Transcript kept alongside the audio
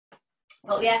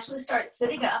But we actually start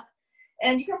sitting up,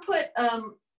 and you can put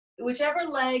whichever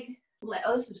leg,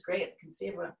 oh, this is great, I can see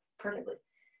everyone perfectly.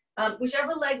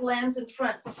 Whichever leg lands in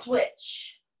front,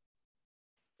 switch.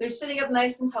 They're sitting up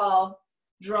nice and tall,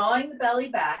 drawing the belly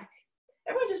back.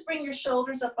 Everyone just bring your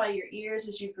shoulders up by your ears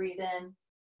as you breathe in.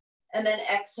 And then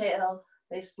exhale,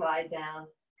 they slide down.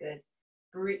 Good.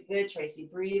 Good, Tracy.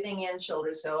 Breathing in,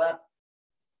 shoulders go up.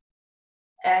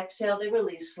 Exhale, they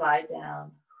release, slide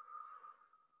down.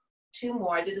 2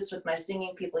 more. I did this with my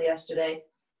singing people yesterday.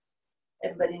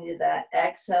 Everybody needed that.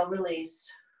 Exhale,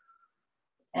 release.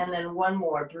 And then 1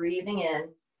 more. Breathing in.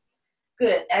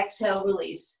 Good. Exhale,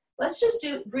 release. Let's just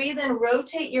breathe in,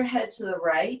 rotate your head to the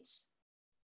right.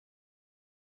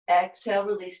 Exhale,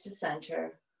 release to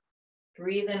center.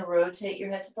 Breathe in, rotate your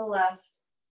head to the left.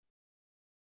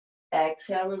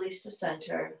 Exhale, release to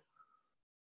center.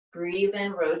 Breathe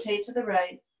in, rotate to the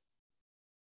right.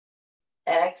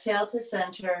 Exhale to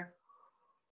center.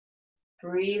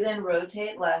 Breathe in,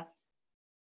 rotate left.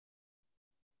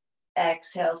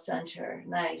 Exhale, center.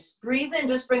 Nice. Breathe in,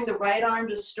 just bring the right arm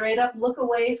just straight up. Look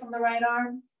away from the right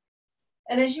arm.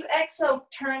 And as you exhale,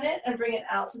 turn it and bring it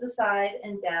out to the side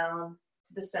and down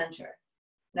to the center.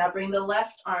 Now bring the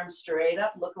left arm straight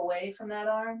up. Look away from that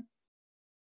arm.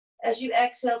 As you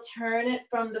exhale, turn it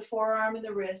from the forearm and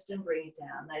the wrist and bring it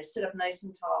down. Nice. Sit up nice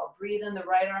and tall. Breathe in. The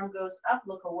right arm goes up.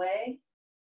 Look away.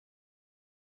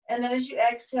 And then as you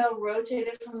exhale, rotate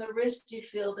it from the wrist. You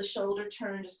feel the shoulder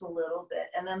turn just a little bit.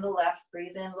 And then the left.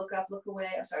 Breathe in. Look up. Look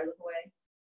away. I'm sorry. Look away.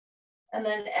 And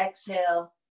then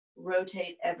exhale.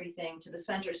 Rotate everything to the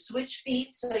center. Switch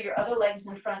feet so your other leg's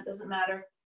in front. Doesn't matter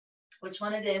which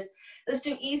one it is. Let's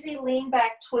do easy lean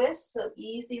back twists. So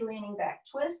easy leaning back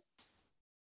twists.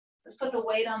 Let's put the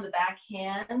weight on the back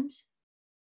hand.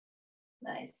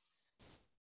 Nice.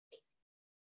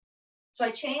 So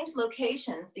I changed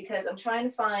locations because I'm trying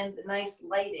to find the nice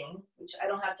lighting, which I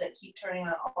don't have to keep turning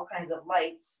on all kinds of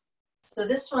lights. So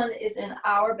this one is in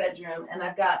our bedroom, and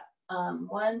I've got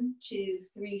 1, 2,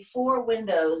 3, 4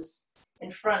 windows in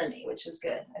front of me, which is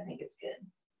good. I think it's good.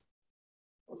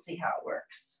 We'll see how it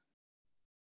works.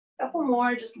 A couple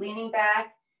more, just leaning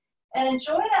back. And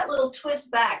enjoy that little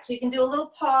twist back. So you can do a little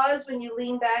pause when you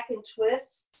lean back and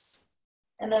twist.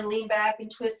 And then lean back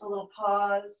and twist, a little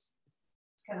pause.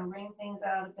 Just kind of wring things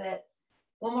out a bit.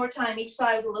 One more time, each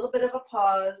side with a little bit of a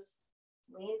pause.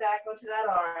 Lean back, go to that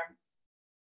arm.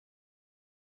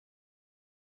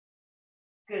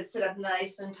 Good, sit up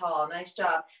nice and tall, nice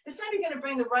job. This time you're gonna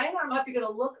bring the right arm up, you're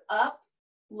gonna look up,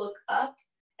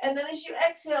 and then as you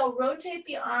exhale, rotate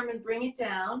the arm and bring it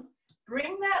down.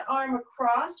 Bring that arm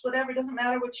across, whatever, doesn't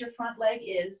matter what your front leg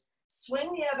is.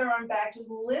 Swing the other arm back, just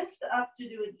lift up to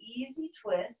do an easy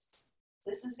twist.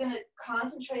 This is gonna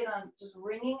concentrate on just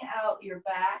wringing out your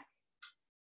back.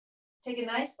 Take a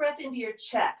nice breath into your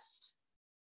chest,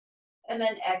 and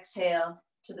then exhale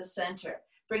to the center.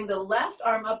 Bring the left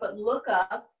arm up, but look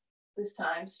up this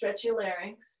time. Stretch your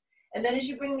larynx. And then as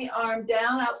you bring the arm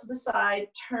down out to the side,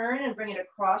 turn and bring it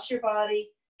across your body,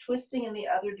 twisting in the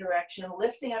other direction,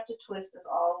 lifting up to twist as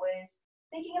always.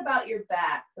 Thinking about your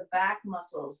back, the back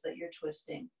muscles that you're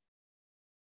twisting.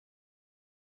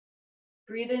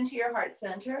 Breathe into your heart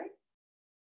center.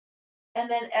 And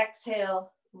then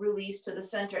exhale, release to the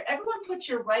center. Everyone put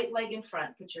your right leg in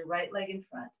front. Put your right leg in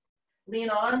front. Lean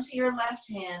onto your left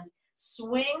hand.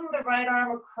 Swing the right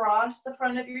arm across the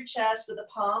front of your chest with the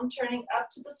palm turning up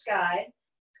to the sky.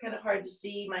 It's kind of hard to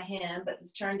see my hand, but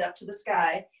it's turned up to the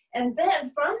sky. And then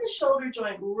from the shoulder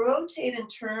joint, rotate and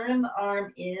turn the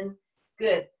arm in.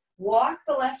 Good. Walk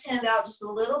the left hand out just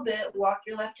a little bit. Walk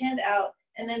your left hand out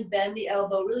and then bend the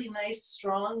elbow. Really nice,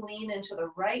 strong lean into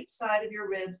the right side of your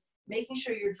ribs, making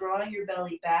sure you're drawing your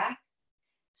belly back.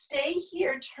 Stay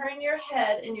here. Turn your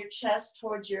head and your chest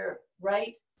towards your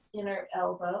right inner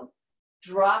elbow.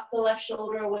 Drop the left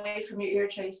shoulder away from your ear,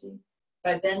 Tracy,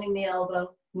 by bending the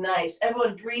elbow. Nice.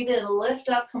 Everyone breathe in, lift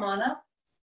up, come on up.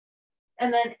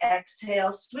 And then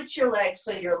exhale, switch your legs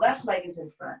so your left leg is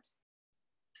in front.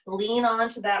 Lean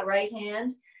onto that right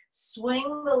hand.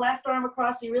 Swing the left arm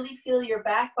across so you really feel your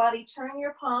back body. Turn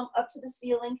your palm up to the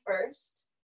ceiling first.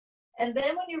 And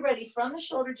then when you're ready, from the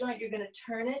shoulder joint, you're going to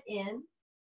turn it in.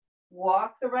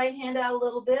 Walk the right hand out a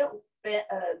little bit.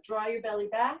 Draw your belly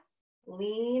back.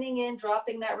 Leaning in,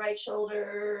 dropping that right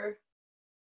shoulder.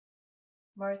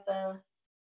 Martha,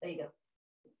 there you go.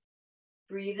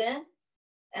 Breathe in,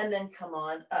 and then come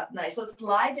on up. Nice. Let's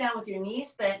lie down with your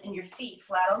knees bent and your feet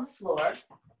flat on the floor.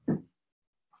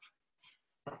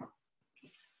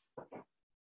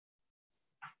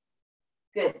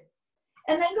 Good.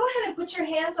 And then go ahead and put your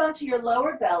hands onto your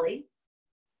lower belly.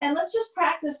 And let's just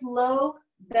practice low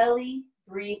belly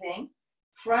breathing.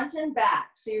 front and back.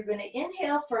 So you're going to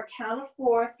inhale for a count of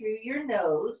 4 through your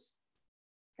nose.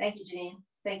 Thank you, Janine.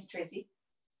 Thank you, Tracy.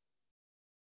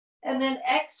 And then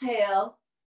exhale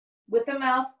with the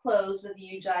mouth closed with the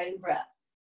Ujjayi breath.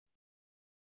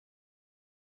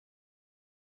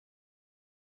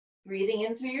 Breathing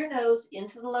in through your nose,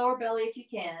 into the lower belly if you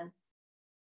can.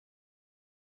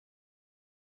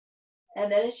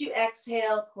 And then as you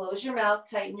exhale, close your mouth,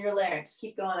 tighten your larynx.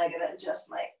 Keep going, I gotta adjust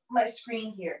my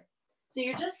screen here. So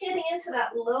you're just getting into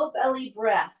that low belly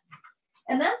breath.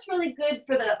 And that's really good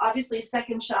for the, obviously,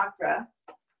 second chakra.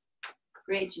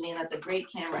 Great, Janine, that's a great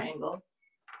camera angle.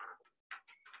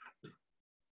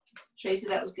 Tracy,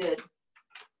 that was good.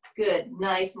 Good,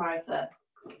 nice, Martha.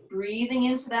 Breathing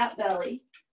into that belly.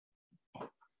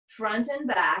 Front and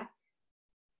back.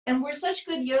 And we're such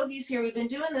good yogis here. We've been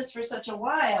doing this for such a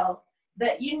while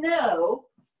that you know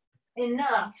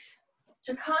enough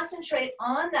to concentrate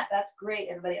on that. That's great,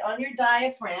 everybody, on your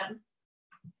diaphragm.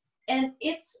 And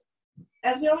it's,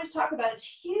 as we always talk about, it's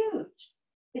huge.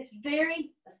 It's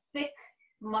very thick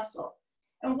muscle.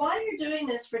 And while you're doing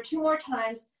this for 2 more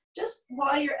times, just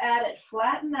while you're at it,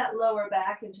 flatten that lower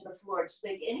back into the floor. Just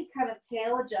make any kind of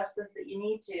tail adjustments that you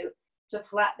need to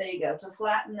there you go, to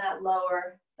flatten that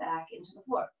lower back into the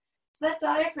floor. So that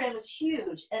diaphragm is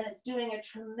huge, and it's doing a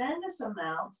tremendous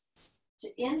amount to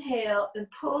inhale and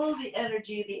pull the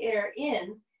energy, the air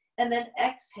in, and then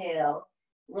exhale,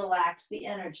 relax the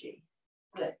energy.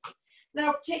 Good.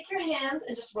 Now take your hands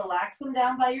and just relax them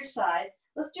down by your side.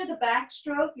 Let's do the back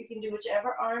stroke. You can do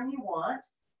whichever arm you want.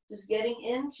 Just getting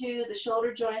into the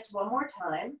shoulder joints one more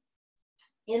time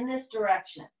in this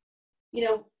direction. You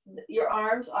know, your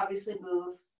arms obviously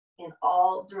move in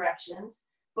all directions,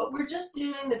 but we're just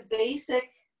doing the basic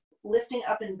lifting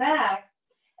up and back.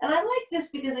 And I like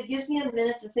this because it gives me a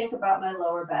minute to think about my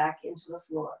lower back into the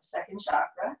floor, second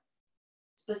chakra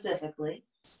specifically.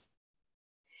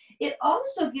 It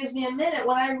also gives me a minute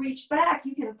when I reach back,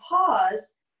 you can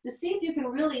pause to see if you can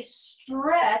really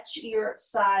stretch your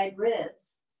side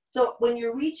ribs. So when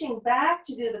you're reaching back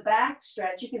to do the back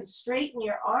stretch, you can straighten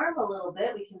your arm a little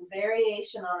bit. We can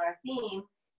variation on our theme.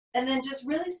 And then just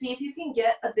really see if you can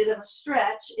get a bit of a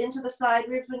stretch into the side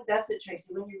ribs. That's it,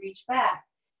 Tracy, when you reach back.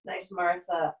 Nice,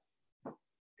 Martha.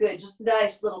 Good, just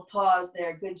nice little pause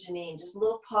there. Good, Janine. Just a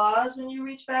little pause when you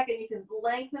reach back, and you can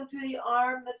lengthen through the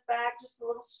arm that's back, just a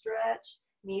little stretch.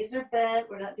 Knees are bent.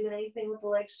 We're not doing anything with the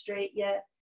legs straight yet.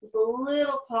 Just a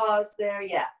little pause there,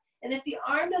 yeah. And if the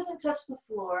arm doesn't touch the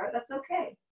floor, that's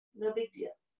okay. No big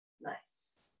deal.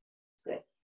 Nice. Good.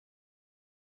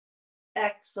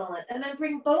 Excellent. And then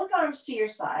bring both arms to your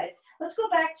side. Let's go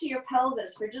back to your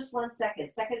pelvis for just 1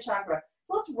 second, second chakra.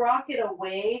 So let's rock it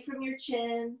away from your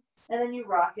chin, and then you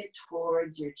rock it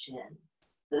towards your chin.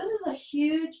 So this is a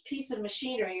huge piece of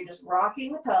machinery. You're just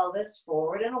rocking the pelvis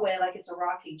forward and away like it's a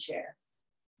rocking chair.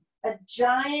 A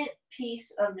giant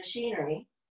piece of machinery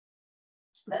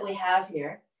that we have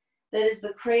here that is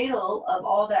the cradle of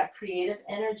all that creative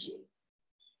energy.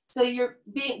 So you're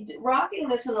rocking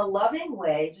this in a loving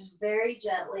way, just very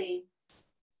gently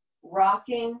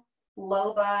rocking,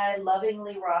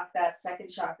 lovingly rock that second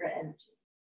chakra energy.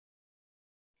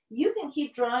 You can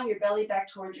keep drawing your belly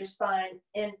back towards your spine,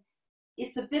 and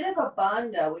it's a bit of a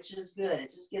bandha, which is good.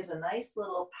 It just gives a nice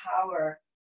little power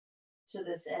to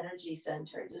this energy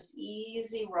center. Just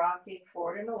easy rocking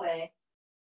forward and away.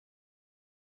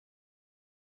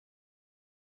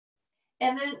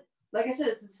 And then, like I said,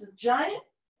 it's this giant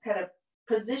kind of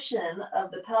position of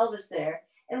the pelvis there.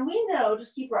 And we know,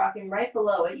 just keep rocking, right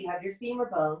below it, you have your femur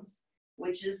bones,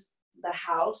 which is the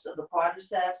house of the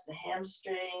quadriceps, the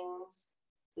hamstrings,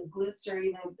 the glutes are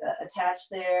even attached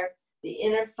there, the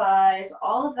inner thighs,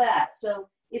 all of that. So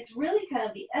it's really kind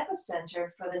of the epicenter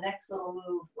for the next little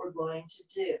move we're going to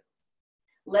do.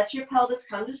 Let your pelvis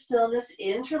come to stillness,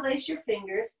 interlace your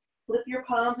fingers, flip your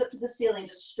palms up to the ceiling,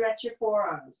 just stretch your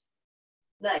forearms.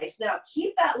 Nice. Now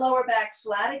keep that lower back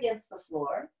flat against the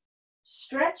floor.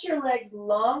 Stretch your legs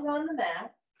long on the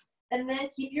mat, and then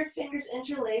keep your fingers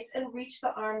interlaced and reach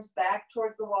the arms back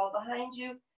towards the wall behind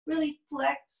you. Really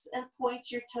flex and point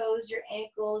your toes, your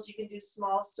ankles. You can do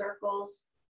small circles.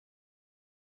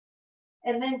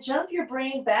 And then jump your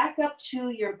brain back up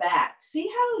to your back. See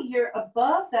how you're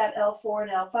above that L4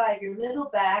 and L5. Your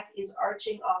middle back is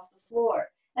arching off the floor.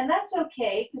 And that's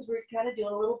okay because we're kind of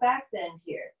doing a little back bend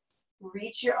here.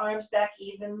 Reach your arms back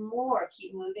even more.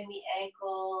 Keep moving the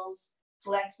ankles,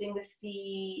 flexing the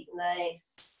feet.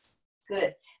 Nice.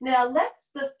 Good. Now let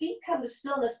the feet come to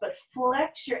stillness, but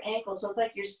flex your ankles so it's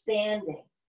like you're standing.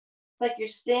 It's like you're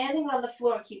standing on the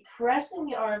floor. Keep pressing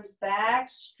the arms back,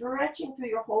 stretching through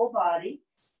your whole body.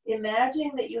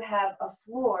 imagine that you have a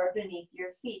floor beneath your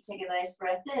feet. Take a nice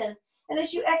breath in. And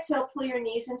as you exhale, pull your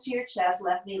knees into your chest,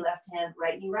 left knee, left hand,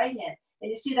 right knee, right hand. And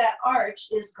you see that arch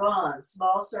is gone,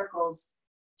 small circles,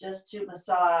 just to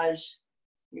massage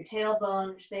your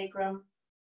tailbone, your sacrum.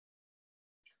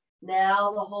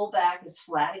 Now the whole back is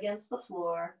flat against the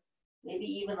floor, maybe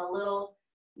even a little,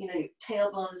 your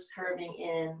tailbone is curving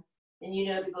in, and you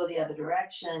know to go the other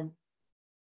direction.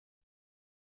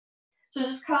 So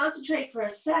just concentrate for a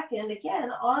second,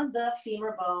 again, on the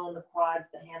femur bone, the quads,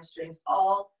 the hamstrings,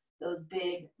 all those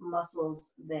big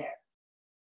muscles there.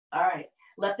 All right,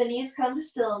 let the knees come to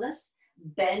stillness.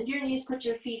 Bend your knees, put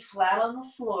your feet flat on the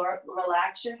floor,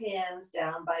 relax your hands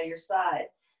down by your side.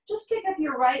 Just pick up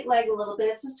your right leg a little bit.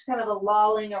 It's just kind of a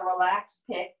lolling, a relaxed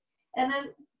pick. And then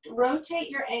rotate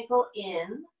your ankle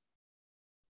in.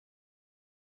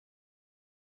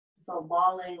 It's a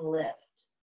lolling lift.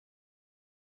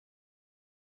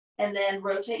 And then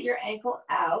rotate your ankle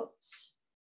out.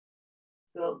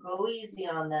 Go easy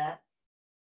on that.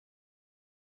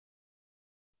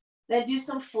 Then do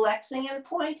some flexing and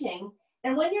pointing.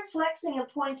 And when you're flexing and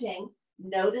pointing,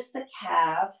 notice the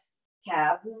calves,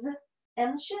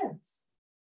 and the shins.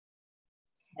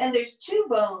 And there's two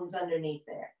bones underneath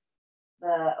there.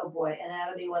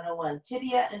 Anatomy 101,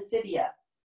 tibia and fibia.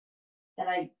 And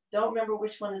I don't remember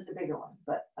which one is the bigger one,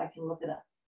 but I can look it up.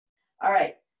 All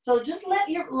right, so just let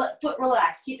your foot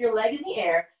relax. Keep your leg in the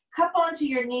air. Cup onto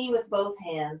your knee with both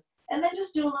hands. And then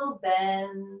just do a little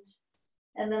bend.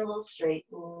 And then a little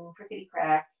straighten, crickety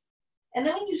crack. And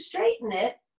then when you straighten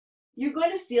it, you're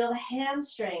going to feel the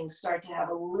hamstrings start to have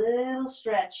a little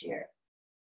stretch here.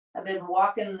 I've been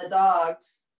walking the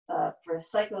dogs for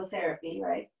psychotherapy,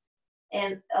 right?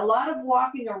 And a lot of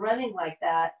walking or running like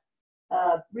that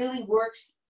really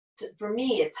works. For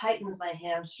me, it tightens my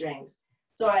hamstrings.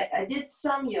 So I did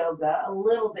some yoga, a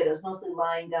little bit. It was mostly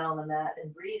lying down on the mat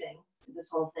and breathing, this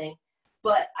whole thing.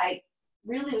 But I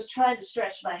really was trying to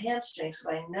stretch my hamstrings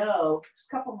because I know,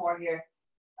 just a couple more here,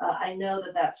 I know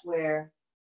that that's where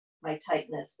my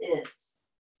tightness is.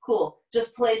 Cool.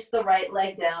 Just place the right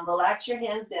leg down, relax your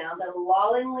hands down, then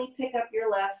lollingly pick up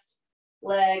your left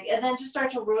leg, and then just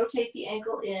start to rotate the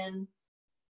ankle in.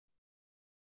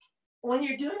 When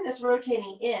you're doing this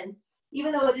rotating in,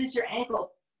 even though it is your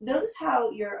ankle, notice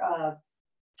how your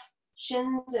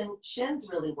shins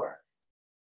really work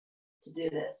to do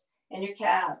this, and your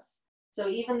calves. So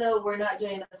even though we're not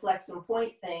doing the flex and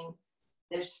point thing,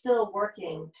 they're still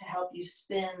working to help you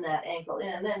spin that ankle in,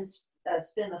 and then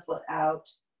spin the foot out.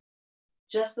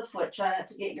 Just the foot. Try not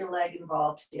to get your leg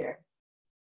involved here.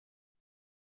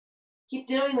 Keep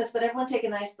doing this, but everyone take a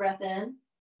nice breath in.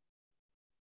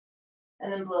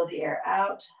 And then blow the air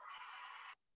out.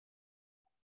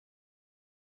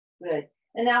 Good.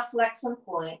 And now flex and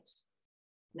point.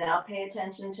 Now pay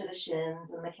attention to the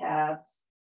shins and the calves.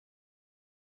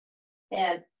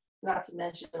 And not to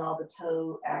mention all the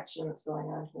toe action that's going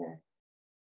on here.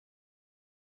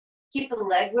 Keep the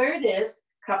leg where it is.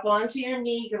 Cup onto your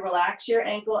knee, you relax your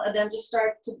ankle, and then just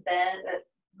start to bend,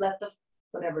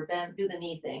 bend, do the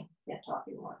knee thing. Can't talk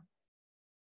anymore.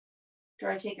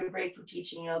 Try to take a break from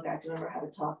teaching yoga. I have to remember how to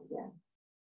talk again.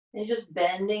 And you're just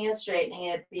bending and straightening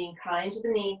it, being kind to the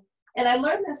knee. And I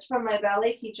learned this from my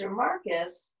ballet teacher,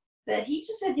 Marcus, that he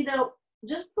just said,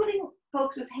 just putting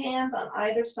folks' hands on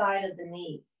either side of the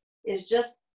knee is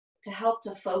just to help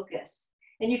to focus.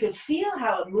 And you can feel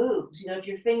how it moves. If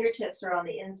your fingertips are on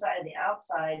the inside and the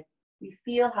outside, you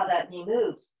feel how that knee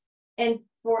moves. And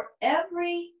for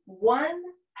every 1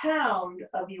 pound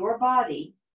of your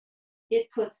body,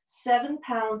 it puts 7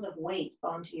 pounds of weight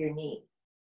onto your knee.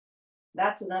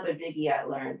 That's another biggie I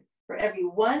learned. For every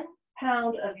 1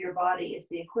 pound of your body, it's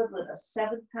the equivalent of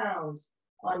 7 pounds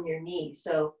on your knee.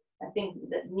 So I think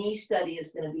the knee study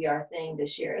is going to be our thing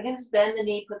this year. Again, just bend the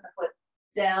knee, put the foot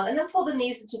down, and then pull the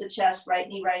knees into the chest, right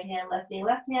knee, right hand, left knee,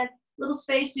 left hand. Little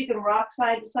space so you can rock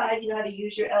side to side. You know how to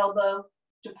use your elbow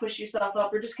to push yourself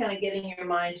up, or just kind of getting your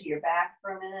mind to your back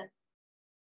for a minute.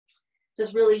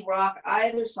 Just really rock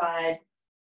either side.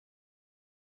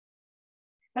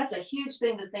 That's a huge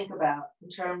thing to think about in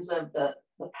terms of the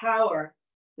power.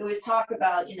 We always talk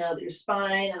about, your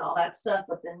spine and all that stuff,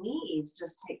 but the knees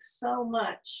just take so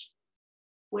much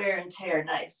wear and tear.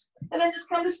 Nice. And then just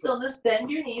come to stillness,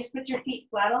 bend your knees, put your feet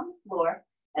flat on the floor,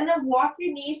 and then walk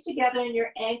your knees together and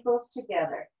your ankles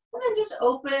together. And then just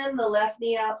open the left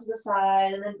knee out to the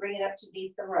side and then bring it up to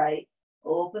meet the right.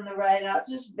 Open the right out,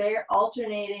 just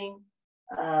alternating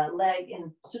leg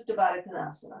in Supta Baddha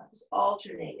Konasana, just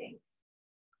alternating.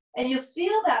 And you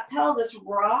feel that pelvis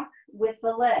rock with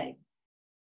the leg.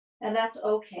 And that's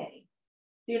okay.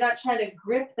 You're not trying to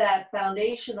grip that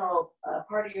foundational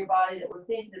part of your body that we're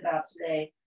thinking about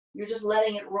today. You're just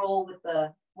letting it roll with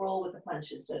the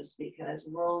punches, so to speak, and it's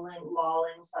rolling,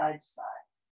 lolling side to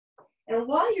side. And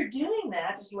while you're doing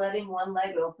that, just letting one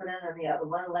leg open and then the other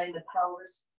one, letting the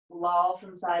pelvis loll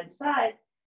from side to side.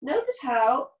 Notice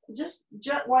how, just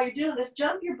while you're doing this,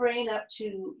 jump your brain up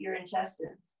to your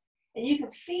intestines. And you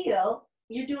can feel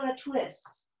you're doing a twist,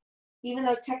 even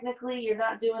though technically you're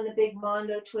not doing the big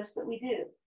mondo twist that we do.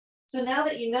 So now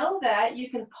that you know that, you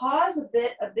can pause a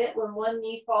bit when one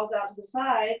knee falls out to the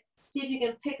side. See if you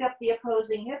can pick up the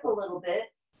opposing hip a little bit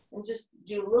and just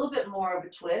do a little bit more of a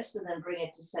twist and then bring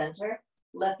it to center.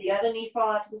 Let the other knee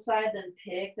fall out to the side, then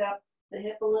pick up the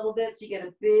hip a little bit so you get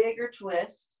a bigger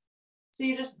twist. So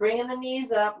you're just bringing the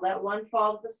knees up, let one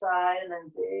fall to the side, and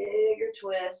then bigger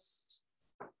twist.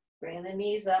 Bring the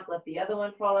knees up, let the other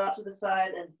one fall out to the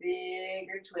side, and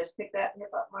bigger twist. Pick that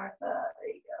hip up, Martha. There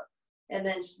you go. And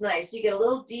then just nice. You get a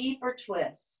little deeper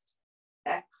twist.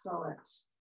 Excellent.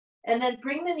 And then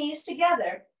bring the knees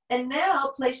together. And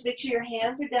now make sure your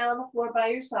hands are down on the floor by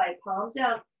your side, palms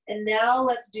down. And now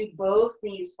let's do both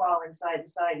knees falling side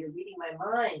to side. You're reading my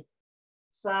mind.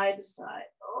 Side to side.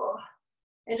 Oh.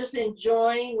 And just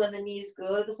enjoying when the knees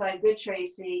go to the side. Good,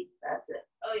 Tracy. That's it.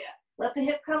 Oh, yeah. Let the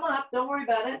hip come up. Don't worry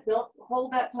about it. Don't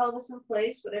hold that pelvis in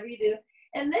place, whatever you do.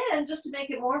 And then, just to make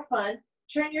it more fun,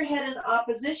 turn your head in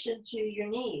opposition to your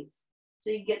knees.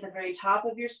 So you get the very top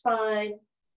of your spine.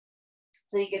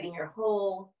 So you're getting your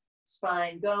whole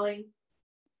spine going.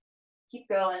 Keep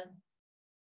going.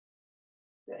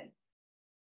 Good.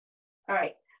 All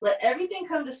right. Let everything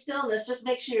come to stillness. Just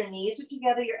make sure your knees are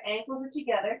together, your ankles are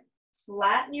together.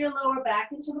 Flatten your lower back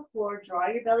into the floor. Draw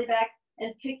your belly back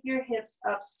and pick your hips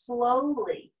up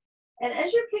slowly. And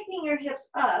as you're picking your hips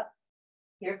up,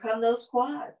 here come those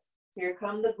quads. Here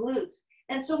come the glutes.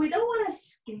 And so we don't want to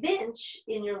squinch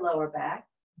in your lower back.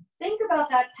 Think about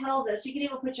that pelvis. You can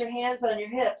even put your hands on your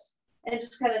hips and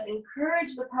just kind of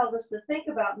encourage the pelvis to think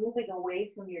about moving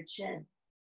away from your chin.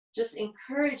 Just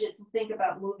encourage it to think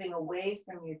about moving away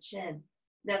from your chin.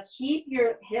 Now keep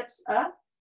your hips up.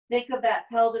 Think of that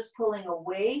pelvis pulling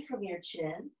away from your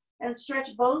chin and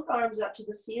stretch both arms up to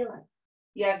the ceiling.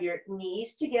 You have your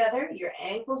knees together, your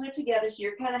ankles are together, so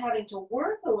you're kind of having to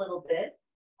work a little bit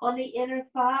on the inner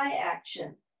thigh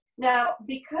action. Now,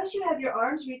 because you have your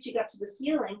arms reaching up to the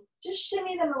ceiling, just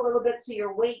shimmy them a little bit so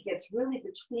your weight gets really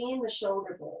between the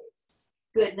shoulder blades.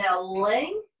 Good. Now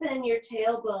lengthen your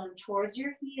tailbone towards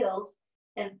your heels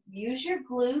and use your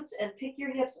glutes and pick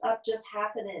your hips up just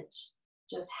half an inch.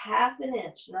 Just half an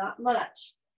inch, not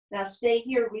much. Now stay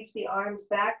here, reach the arms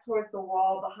back towards the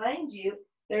wall behind you.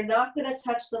 They're not going to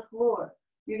touch the floor.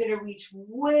 You're going to reach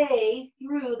way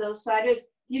through those side ribs.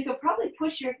 You could probably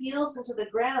push your heels into the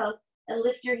ground and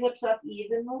lift your hips up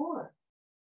even more.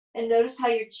 And notice how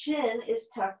your chin is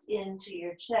tucked into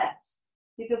your chest.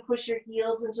 You can push your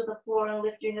heels into the floor and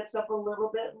lift your hips up a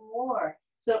little bit more.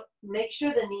 So make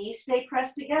sure the knees stay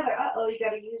pressed together. Uh-oh, you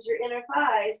got to use your inner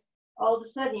thighs. All of a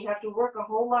sudden, you have to work a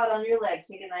whole lot on your legs.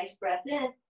 Take a nice breath in.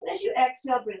 And as you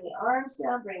exhale, bring the arms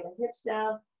down, bring the hips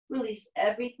down, release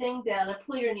everything down, and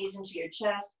pull your knees into your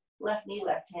chest. Left knee,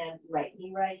 left hand, right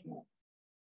knee, right hand.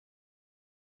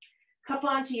 Cup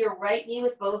onto your right knee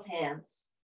with both hands.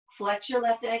 Flex your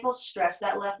left ankle, stretch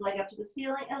that left leg up to the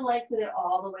ceiling, and lengthen it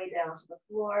all the way down to the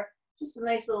floor. Just a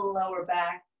nice little lower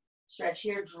back stretch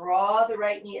here. Draw the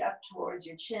right knee up towards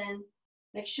your chin.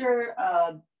 Make sure,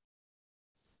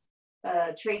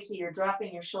 Tracy, you're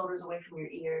dropping your shoulders away from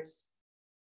your ears.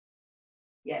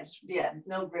 Yes, yeah,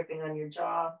 no gripping on your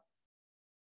jaw.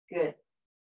 Good.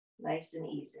 Nice and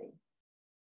easy.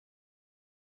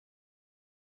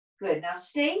 Good. Now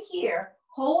stay here.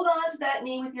 Hold on to that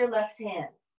knee with your left hand.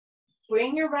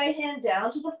 Bring your right hand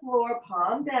down to the floor,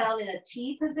 palm down in a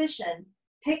T position.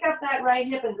 Pick up that right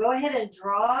hip and go ahead and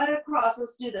draw it across.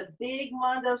 Let's do the big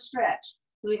mondo stretch.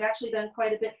 We've actually done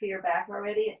quite a bit for your back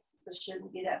already. It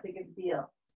shouldn't be that big of a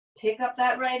deal. Pick up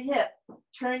that right hip.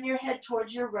 Turn your head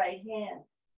towards your right hand.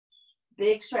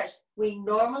 Big stretch. We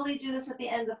normally do this at the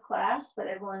end of class, but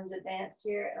everyone's advanced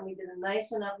here, and we did a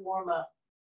nice enough warm-up.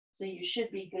 So you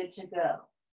should be good to go.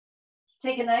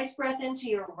 Take a nice breath into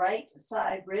your right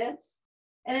side ribs.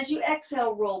 And as you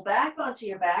exhale, roll back onto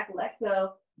your back, let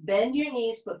go, bend your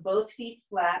knees, put both feet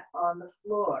flat on the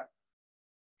floor.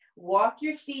 Walk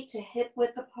your feet to hip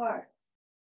width apart.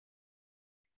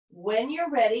 When you're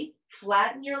ready,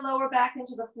 flatten your lower back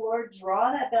into the floor,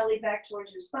 draw that belly back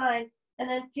towards your spine, and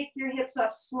then pick your hips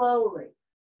up slowly.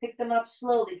 Pick them up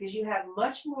slowly because you have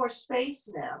much more space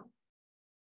now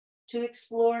to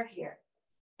explore here.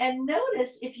 And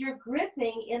notice if you're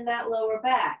gripping in that lower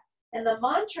back. And the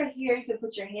mantra here, you can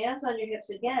put your hands on your hips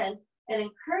again and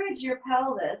encourage your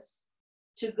pelvis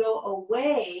to go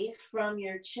away from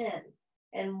your chin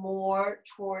and more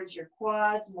towards your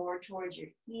quads, more towards your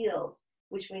heels,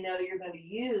 which we know you're going to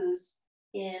use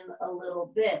in a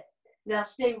little bit. Now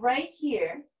stay right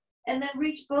here and then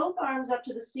reach both arms up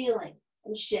to the ceiling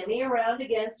and shimmy around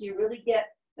again so you really get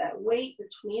that weight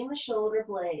between the shoulder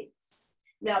blades.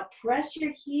 Now press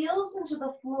your heels into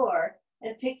the floor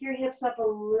and pick your hips up a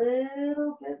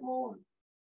little bit more.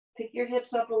 Pick your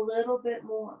hips up a little bit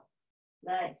more.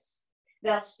 Nice.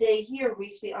 Now stay here,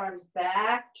 reach the arms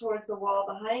back towards the wall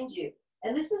behind you.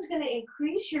 And this is going to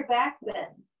increase your back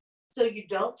bend. So you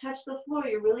don't touch the floor,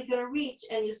 you're really going to reach,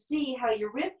 and you see how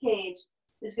your rib cage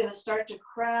is going to start to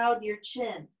crowd your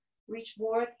chin. Reach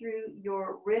more through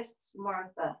your wrists,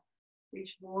 Martha.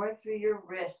 Reach more through your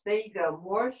wrists. There you go.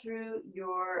 More through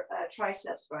your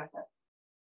triceps, Martha.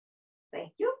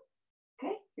 Thank you.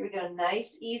 Okay, here we go.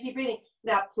 Nice, easy breathing.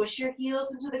 Now push your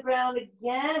heels into the ground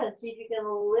again and see if you can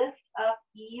lift up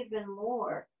even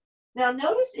more. Now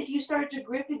notice if you start to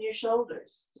grip in your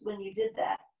shoulders when you did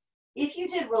that. If you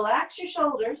did, relax your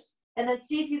shoulders and then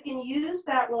see if you can use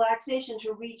that relaxation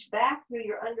to reach back through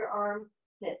your underarm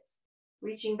pits.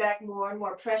 Reaching back more and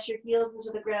more. Press your heels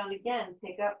into the ground again.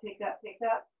 Pick up, pick up, pick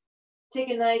up. Take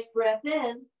a nice breath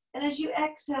in. And as you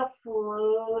exhale,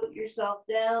 float yourself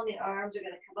down. The arms are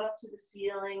going to come up to the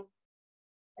ceiling.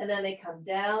 And then they come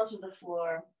down to the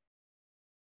floor.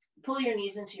 Pull your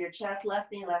knees into your chest.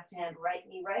 Left knee, left hand, right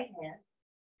knee, right hand.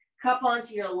 Cup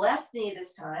onto your left knee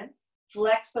this time.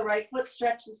 Flex the right foot.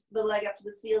 Stretch the leg up to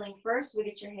the ceiling first. We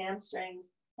get your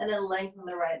hamstrings. And then lengthen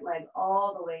the right leg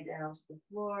all the way down to the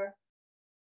floor.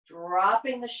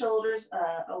 Dropping the shoulders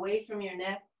away from your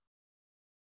neck.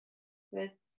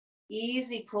 Good.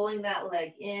 Easy pulling that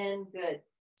leg in. Good.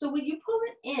 So when you pull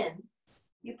it in,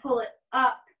 you pull it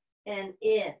up and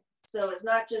in. So it's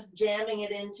not just jamming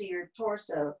it into your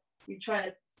torso. You're trying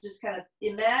to just kind of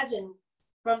imagine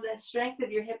from the strength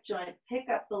of your hip joint, pick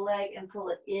up the leg and pull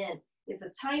it in. It's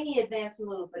a tiny advanced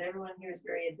move, but everyone here is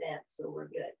very advanced, so we're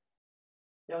good.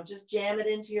 Don't just jam it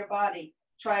into your body.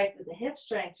 Try it with the hip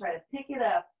strength. Try to pick it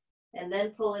up and then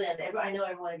pull it in. I know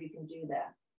every one of you can do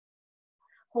that.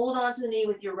 Hold on to the knee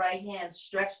with your right hand.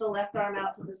 Stretch the left arm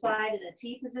out to the side in a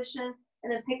T position,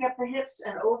 and then pick up the hips,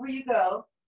 and over you go.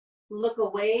 Look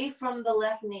away from the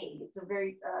left knee. It's a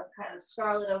very kind of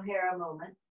Scarlett O'Hara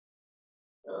moment.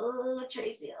 Oh,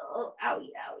 Tracy. Oh, owie,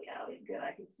 owie, owie. Good,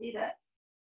 I can see that.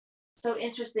 So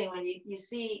interesting when you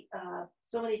see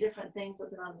so many different things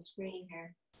looking on the screen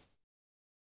here.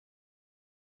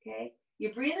 Okay,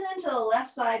 you're breathing into the left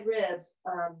side ribs,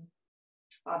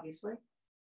 obviously.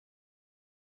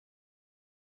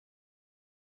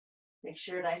 Make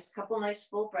sure couple nice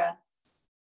full breaths.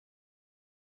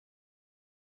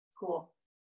 Cool.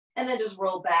 And then just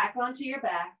roll back onto your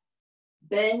back.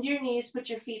 Bend your knees, put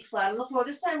your feet flat on the floor.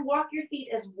 This time, walk your feet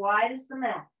as wide as the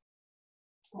mat.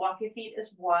 Walk your feet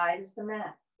as wide as the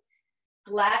mat.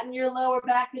 Flatten your lower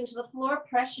back into the floor.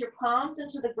 Press your palms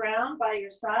into the ground by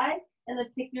your side. And then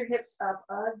pick your hips up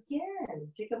again.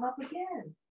 Pick them up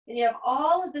again. And you have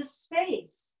all of this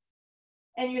space.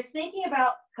 And you're thinking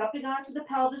about cupping onto the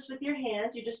pelvis with your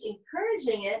hands. You're just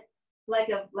encouraging it like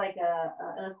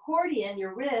an accordion,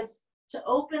 your ribs, to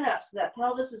open up so that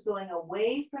pelvis is going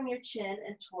away from your chin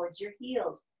and towards your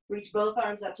heels. Reach both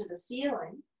arms up to the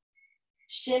ceiling.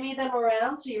 Shimmy them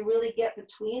around so you really get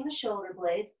between the shoulder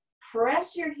blades.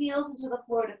 Press your heels into the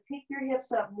floor to pick your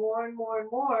hips up more and more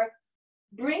and more.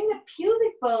 Bring the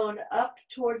pubic bone up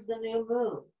towards the new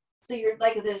moon. So you're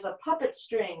like there's a puppet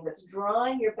string that's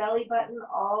drawing your belly button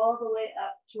all the way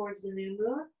up towards the new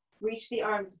moon. Reach the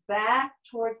arms back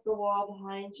towards the wall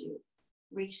behind you.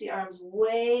 Reach the arms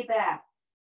way back.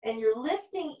 And you're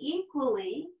lifting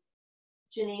equally,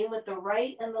 Janine, with the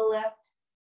right and the left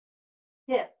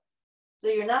hip. So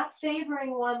you're not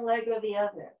favoring one leg or the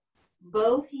other.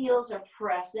 Both heels are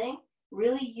pressing.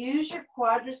 Really use your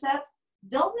quadriceps.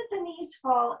 Don't let the knees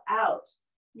fall out.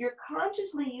 You're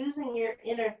consciously using your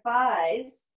inner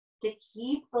thighs to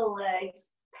keep the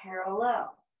legs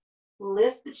parallel.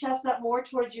 Lift the chest up more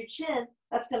towards your chin.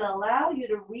 That's going to allow you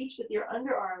to reach with your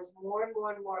underarms more and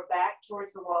more and more back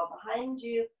towards the wall behind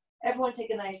you. Everyone take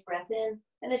a nice breath in.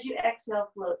 And as you exhale,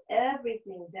 float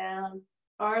everything down.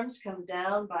 Arms come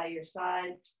down by your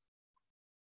sides.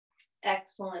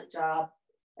 Excellent job.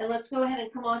 And let's go ahead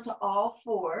and come on to all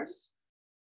fours,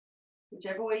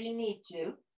 whichever way you need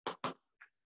to.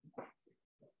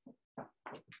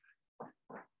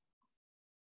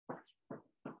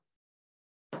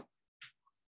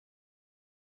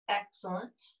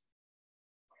 Excellent.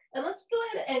 And let's go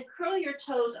ahead and curl your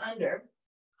toes under.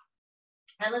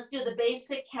 And let's do the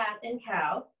basic cat and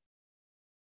cow,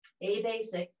 a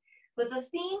basic. But the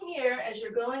theme here, as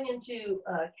you're going into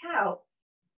cow,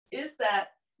 is that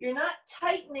you're not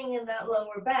tightening in that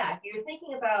lower back. You're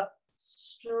thinking about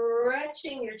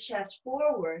stretching your chest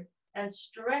forward and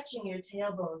stretching your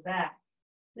tailbone back.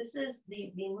 This is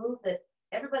the move that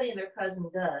everybody and their cousin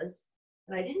does.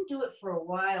 And I didn't do it for a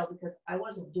while because I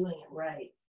wasn't doing it right,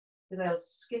 because I was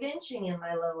scavenging in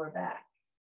my lower back.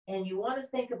 And you want to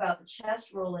think about the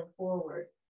chest rolling forward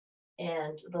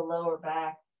and the lower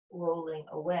back rolling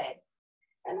away.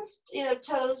 And this,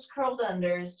 toes curled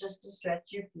under is just to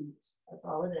stretch your feet. That's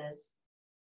all it is.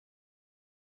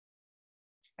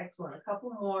 Excellent. A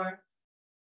couple more.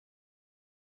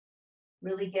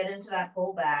 Really get into that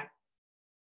whole back.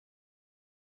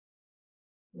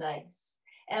 Nice.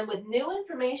 And with new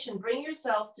information, bring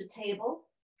yourself to table,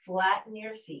 flatten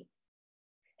your feet.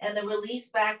 And then release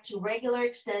back to regular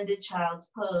extended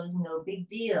child's pose. No big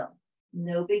deal.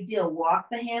 No big deal. Walk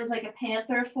the hands like a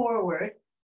panther forward.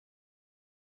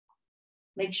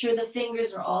 Make sure the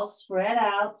fingers are all spread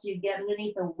out so you get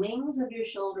underneath the wings of your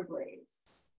shoulder blades.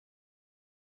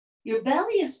 Your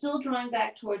belly is still drawing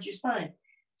back towards your spine.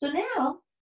 So now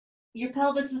your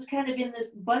pelvis is kind of in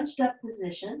this bunched up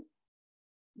position,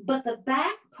 but the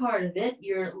back part of it,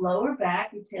 your lower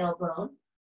back, your tailbone,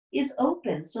 is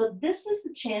open. So this is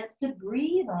the chance to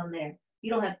breathe on there.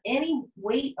 You don't have any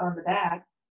weight on the back,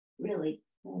 really,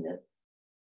 kind of.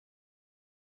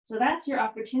 So that's your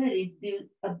opportunity to do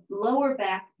a lower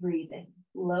back breathing,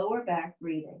 lower back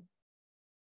breathing.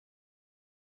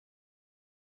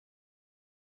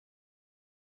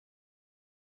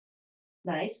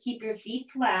 Nice. Keep your feet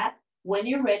flat. When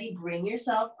you're ready, bring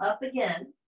yourself up again.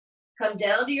 Come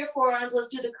down to your forearms. Let's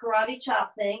do the karate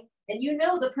chop thing. And you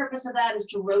know the purpose of that is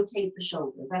to rotate the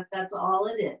shoulders. That's all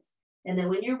it is. And then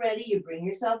when you're ready, you bring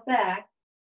yourself back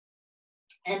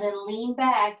and then lean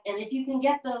back. And if you can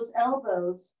get those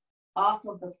elbows off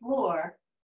of the floor,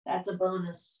 that's a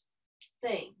bonus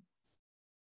thing.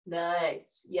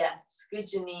 Nice. Yes. Good,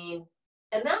 Janine.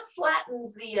 And that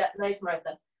flattens the, nice,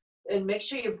 Martha. And make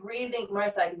sure you're breathing.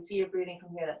 Martha, I can see you're breathing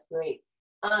from here. That's great.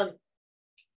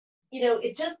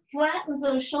 It just flattens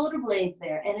those shoulder blades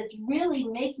there. And it's really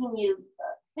making you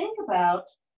think about,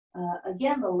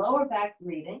 again, the lower back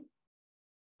breathing.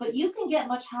 But you can get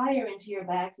much higher into your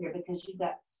back here because you've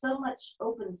got so much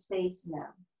open space now.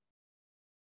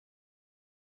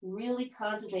 Really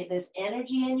concentrate. There's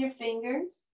energy in your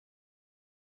fingers.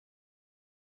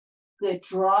 Good.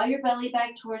 Draw your belly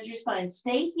back towards your spine.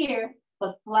 Stay here,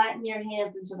 but flatten your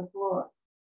hands into the floor.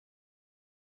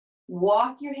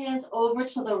 Walk your hands over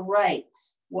to the right.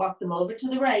 Walk them over to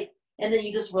the right. And then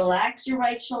you just relax your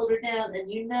right shoulder down,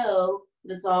 and you know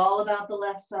that it's all about the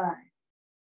left side.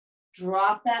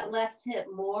 Drop that left hip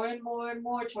more and more and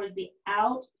more towards the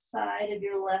outside of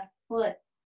your left foot.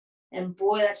 And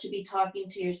boy, that should be talking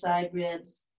to your side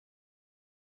ribs.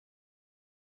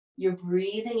 You're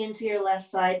breathing into your left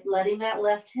side, letting that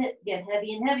left hip get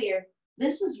heavy and heavier.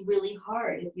 This is really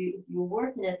hard if you're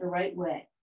working it the right way.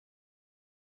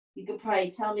 You could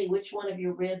probably tell me which one of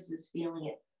your ribs is feeling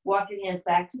it. Walk your hands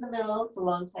back to the middle. It's a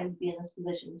long time to be in this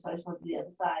position, so I just want to do the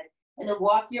other side. And then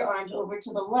walk your arms over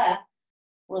to the left.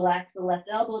 Relax the left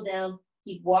elbow down.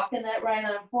 Keep walking that right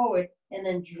arm forward. And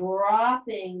then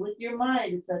dropping with your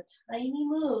mind. It's a tiny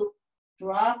move.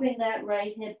 Dropping that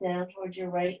right hip down towards your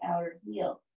right outer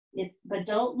heel. But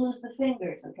don't lose the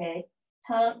fingers, okay?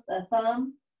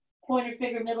 Thumb, pointer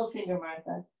finger, middle finger,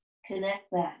 Martha. Connect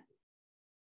that.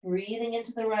 Breathing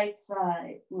into the right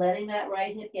side. Letting that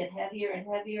right hip get heavier and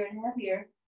heavier and heavier.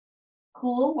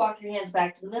 Cool. Walk your hands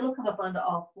back to the middle. Come up onto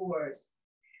all fours.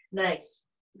 Nice.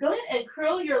 Go ahead and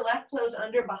curl your left toes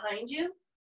under behind you.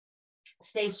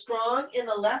 Stay strong in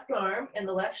the left arm and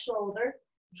the left shoulder.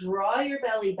 Draw your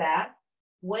belly back.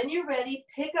 When you're ready,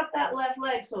 pick up that left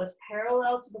leg so it's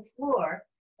parallel to the floor.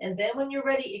 And then when you're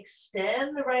ready,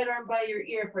 extend the right arm by your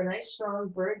ear for a nice strong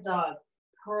bird dog.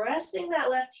 Pressing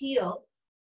that left heel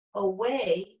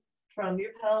away from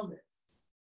your pelvis.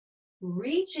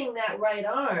 Reaching that right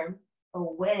arm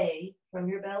away from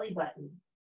your belly button.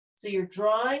 So you're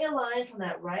drawing a line from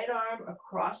that right arm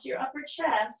across your upper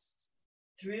chest,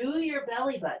 through your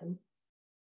belly button,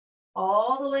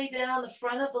 all the way down the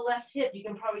front of the left hip. You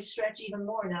can probably stretch even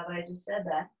more now that I just said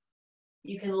that.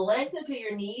 You can lengthen through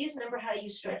your knees. Remember how you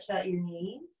stretched out your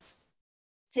knees?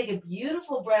 Take a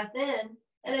beautiful breath in,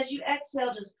 and as you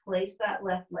exhale, just place that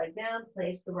left leg down,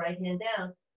 place the right hand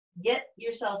down. Get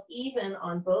yourself even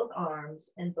on both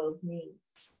arms and both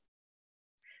knees.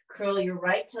 Curl your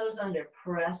right toes under,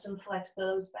 press and flex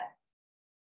those back.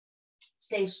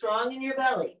 Stay strong in your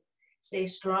belly. Stay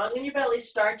strong in your belly.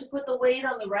 Start to put the weight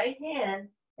on the right hand.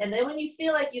 And then when you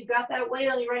feel like you've got that weight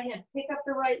on your right hand, pick up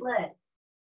the right leg.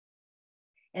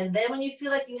 And then when you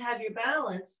feel like you have your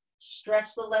balance,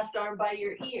 stretch the left arm by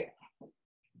your ear.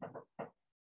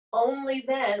 Only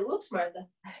then, whoops, Martha.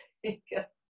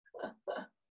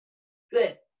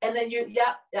 Good. And then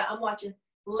yeah, I'm watching.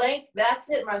 Length, that's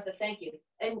it, Martha, thank you.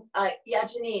 And yeah,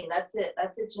 Janine, that's it,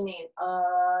 Janine.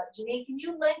 Janine, can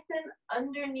you lengthen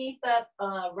underneath that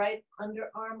right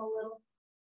underarm a little?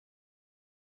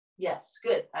 Yes,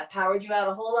 good. I powered you out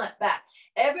a whole lot back.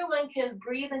 Everyone can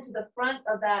breathe into the front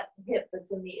of that hip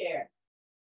that's in the air.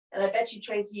 And I bet you,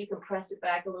 Tracy, you can press it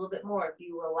back a little bit more. If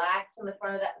you relax in the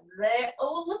front of that, there,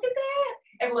 oh, look at that.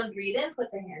 Everyone breathe in,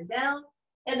 put the hand down,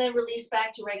 and then release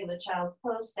back to regular child's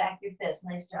pose, stack your fists.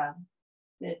 Nice job.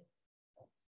 Good.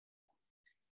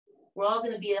 We're all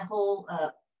gonna be a whole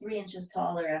 3 inches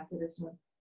taller after this one.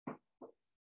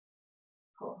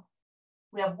 Cool.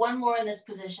 We have one more in this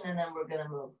position and then we're gonna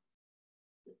move.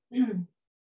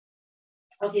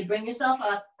 Okay, bring yourself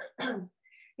up.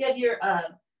 You have your,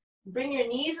 bring your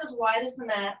knees as wide as the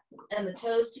mat and the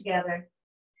toes together.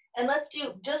 And let's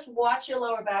do, just watch your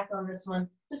lower back on this one.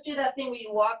 Just do that thing where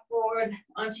you walk forward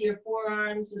onto your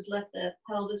forearms, just let the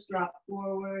pelvis drop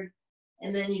forward.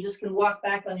 And then you just can walk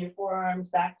back on your forearms,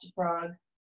 back to frog.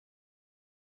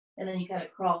 And then you kind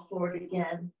of crawl forward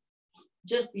again.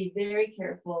 Just be very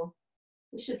careful.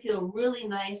 This should feel really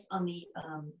nice on the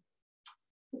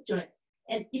hip joints.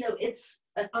 And you know, it's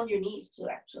on your knees too,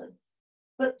 actually.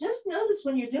 But just notice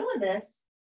when you're doing this,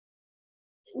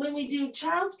 when we do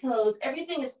child's pose,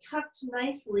 everything is tucked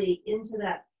nicely into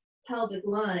that pelvic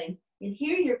line. And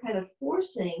here you're kind of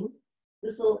forcing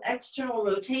this little external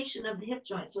rotation of the hip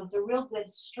joint. So it's a real good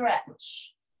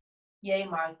stretch. Yay,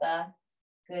 Martha.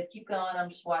 Good, keep going. I'm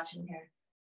just watching here.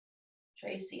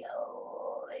 Tracy,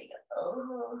 oh, there you go.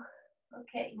 Oh,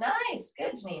 okay, nice.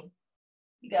 Good, Janine.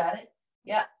 You got it.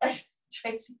 Yeah,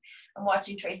 Tracy, I'm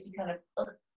watching Tracy kind of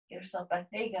get herself back.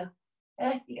 There you go.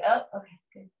 Oh, okay,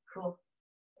 good, cool.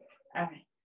 All right,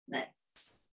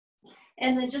 nice.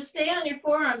 And then just stay on your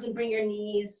forearms and bring your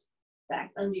knees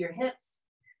back under your hips.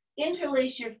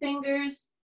 Interlace your fingers.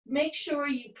 Make sure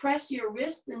you press your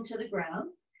wrists into the ground.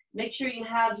 Make sure you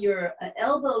have your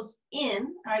elbows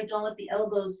in. All right, don't let the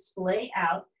elbows splay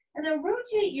out. And then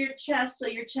rotate your chest so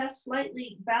your chest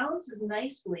slightly balances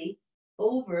nicely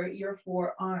over your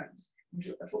forearms.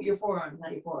 Your forearms,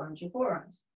 not your forearms, your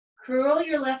forearms. Curl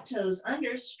your left toes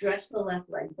under, stretch the left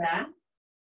leg back.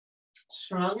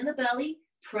 Strong in the belly,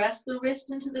 press the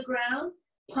wrist into the ground.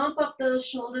 Pump up those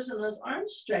shoulders and those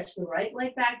arms, stretch the right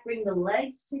leg back, bring the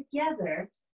legs together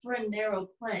for a narrow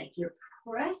plank. You're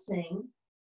pressing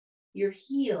your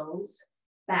heels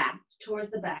back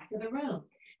towards the back of the room.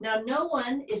 Now, no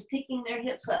one is picking their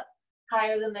hips up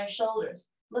higher than their shoulders.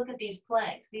 Look at these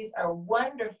planks. These are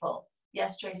wonderful.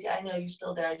 Yes, Tracy, I know you're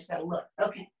still there. I just got to look.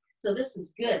 Okay, so this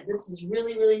is good. This is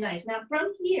really, really nice. Now,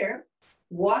 from here,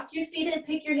 walk your feet in,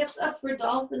 pick your hips up for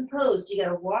dolphin pose. So you got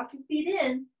to walk your feet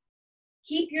in.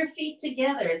 Keep your feet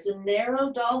together. It's a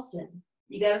narrow dolphin.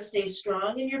 You got to stay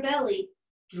strong in your belly.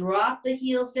 Drop the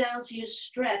heels down so you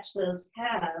stretch those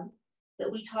calves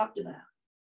that we talked about.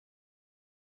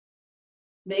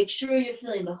 Make sure you're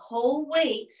feeling the whole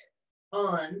weight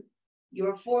on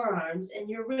your forearms and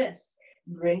your wrists.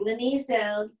 Bring the knees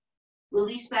down.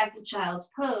 Release back to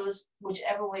child's pose,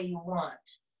 whichever way you want.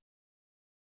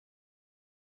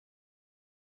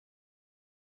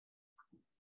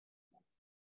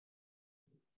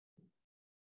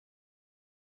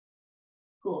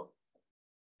 Cool.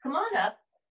 Come on up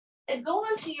and go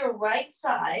onto your right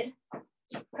side.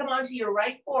 Come onto your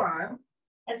right forearm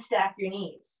and stack your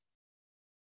knees.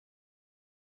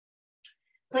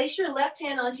 Place your left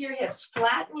hand onto your hips.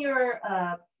 Flatten your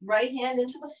right hand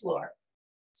into the floor.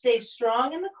 Stay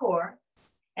strong in the core.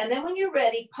 And then when you're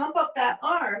ready, pump up that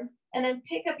arm and then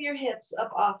pick up your hips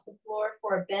up off the floor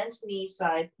for a bent knee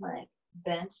side plank.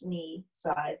 Bent knee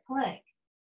side plank.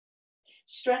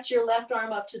 Stretch your left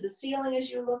arm up to the ceiling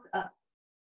as you look up.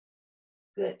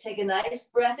 Good. Take a nice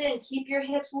breath in. Keep your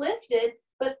hips lifted,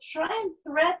 but try and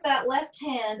thread that left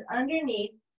hand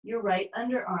underneath your right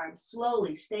underarm.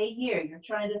 Slowly. Stay here. You're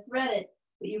trying to thread it,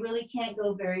 but you really can't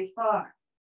go very far.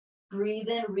 Breathe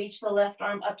in. Reach the left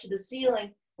arm up to the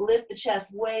ceiling. Lift the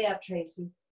chest way up, Tracy.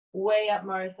 Way up,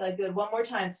 Martha. Good. One more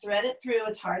time. Thread it through.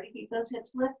 It's hard to keep those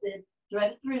hips lifted.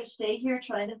 Thread it through. Stay here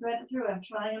trying to thread it through. I'm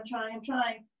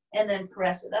trying. And then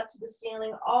press it up to the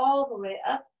ceiling all the way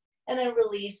up. And then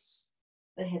release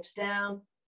the hips down.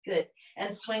 Good.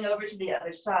 And swing over to the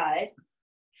other side.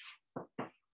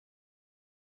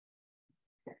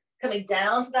 Coming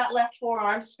down to that left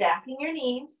forearm, stacking your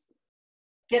knees.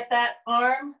 Get that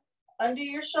arm under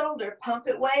your shoulder, pump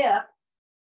it way up.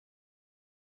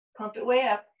 Pump it way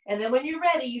up. And then when you're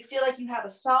ready, you feel like you have a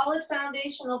solid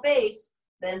foundational base,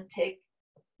 then pick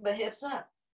the hips up.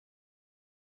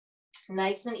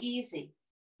 Nice and easy.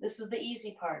 This is the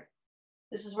easy part.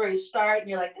 This is where you start and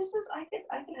you're like, I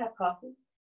could have coffee.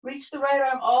 Reach the right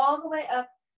arm all the way up.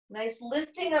 Nice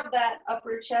lifting of that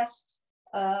upper chest.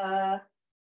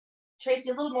 Tracy,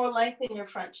 a little more length in your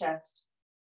front chest,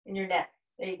 in your neck.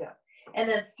 There you go. And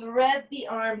then thread the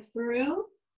arm through.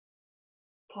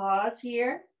 Pause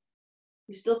here.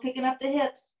 You're still picking up the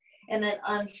hips. And then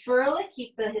unfurl it.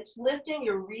 Keep the hips lifting.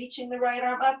 You're reaching the right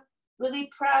arm up.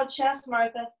 Really proud chest,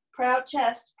 Martha. Proud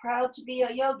chest. Proud to be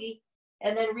a yogi.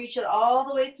 And then reach it all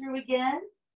the way through again.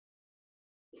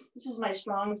 This is my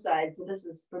strong side. So this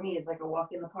is, for me, it's like a walk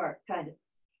in the park, kind of.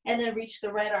 And then reach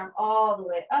the right arm all the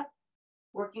way up.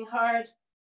 Working hard.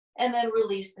 And then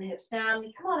release the hips down.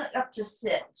 Come on up to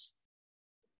sit.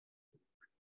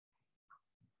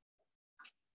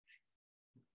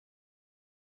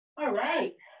 All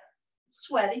right.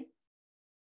 Sweaty.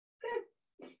 Good.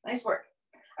 Nice work.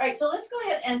 All right, so let's go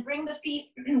ahead and bring the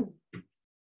feet to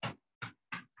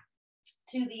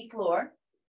the floor.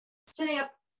 Sitting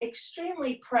up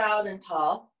extremely proud and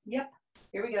tall. Yep.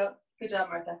 Here we go. Good job,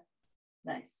 Martha.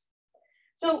 Nice.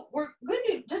 So we're going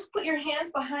to just put your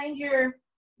hands behind your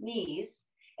knees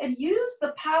and use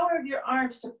the power of your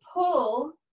arms to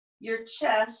pull your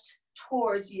chest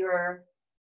towards your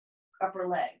upper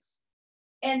legs.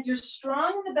 And you're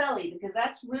strong in the belly because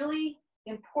that's really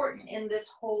important in this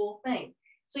whole thing.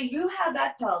 So you have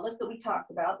that pelvis that we talked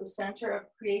about, the center of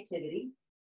creativity.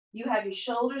 You have your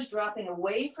shoulders dropping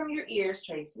away from your ears,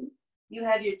 Tracy. You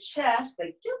have your chest,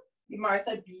 like,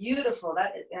 Martha, beautiful.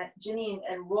 That, Janine,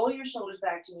 and roll your shoulders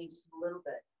back, Janine, just a little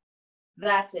bit.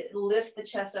 That's it. Lift the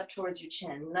chest up towards your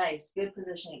chin. Nice, good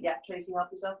positioning. Yeah, Tracy,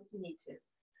 help yourself if you need to.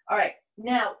 All right,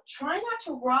 now try not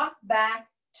to rock back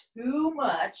too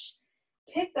much.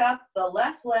 Pick up the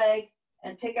left leg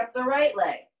and pick up the right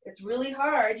leg. It's really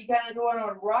hard. You gotta go on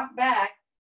and rock back,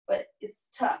 but it's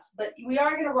tough. But we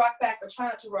are gonna rock back, but try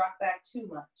not to rock back too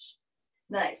much.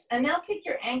 Nice. And now pick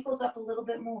your ankles up a little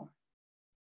bit more.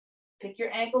 Pick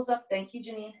your ankles up. Thank you,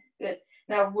 Janine. Good.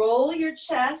 Now roll your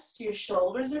chest. Your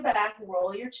shoulders are back.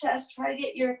 Roll your chest. Try to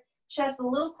get your chest a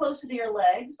little closer to your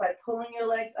legs by pulling your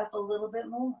legs up a little bit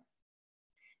more.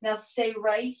 Now stay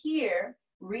right here.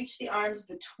 Reach the arms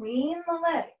between the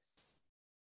legs.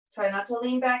 Try not to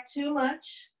lean back too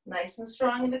much. Nice and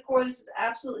strong in the core. This is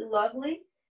absolutely lovely.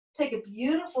 Take a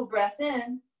beautiful breath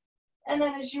in. And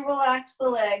then as you relax the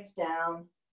legs down,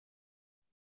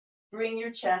 bring your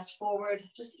chest forward.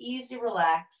 Just easy,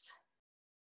 relax.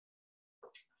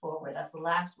 Forward. That's the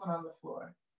last one on the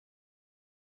floor.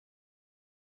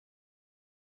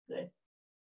 Good.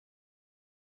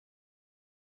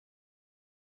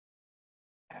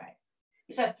 All right.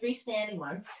 You just have 3 standing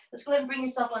ones. Let's go ahead and bring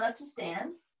yourself on up to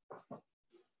stand.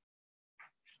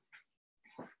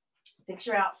 Fix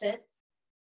your outfit.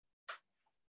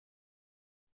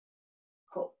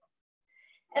 Cool.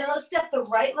 And let's step the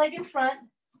right leg in front,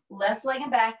 left leg in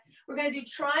back. We're going to do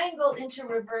triangle into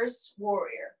reverse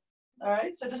warrior. All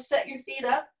right, so just set your feet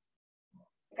up.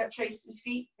 I got Tracy's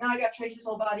feet. Now I got Tracy's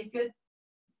whole body. Good.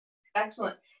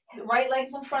 Excellent. Right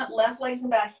legs in front, left legs in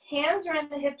back. Hands are in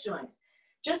the hip joints.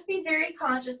 Just be very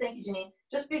conscious. Thank you, Janine.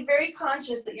 Just be very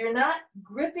conscious that you're not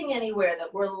gripping anywhere,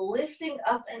 that we're lifting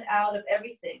up and out of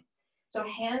everything. So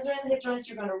hands are in the hip joints.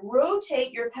 You're going to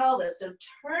rotate your pelvis. So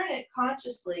turn it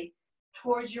consciously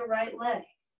towards your right leg.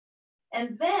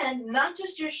 And then, not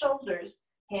just your shoulders,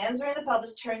 hands are in the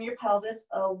pelvis, turn your pelvis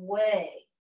away.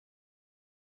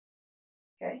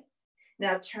 Okay?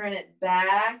 Now turn it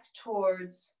back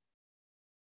towards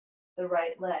the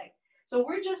right leg. So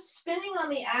we're just spinning on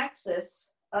the axis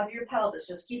of your pelvis.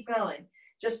 Just keep going.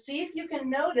 Just see if you can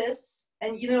notice,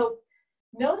 and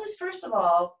notice first of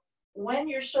all, when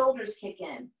your shoulders kick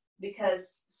in,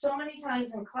 because so many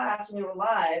times in class when we were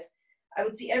live, I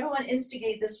would see everyone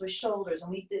instigate this with shoulders, and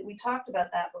we talked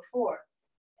about that before.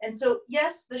 And so,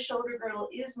 yes, the shoulder girdle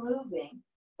is moving,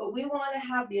 but we want to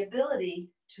have the ability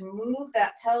to move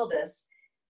that pelvis,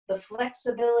 the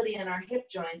flexibility in our hip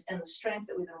joints, and the strength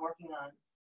that we've been working on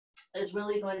is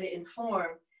really going to inform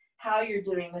how you're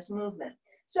doing this movement.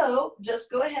 So just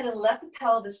go ahead and let the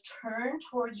pelvis turn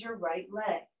towards your right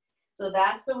leg. So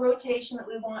that's the rotation that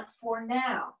we want for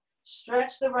now.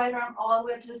 Stretch the right arm all the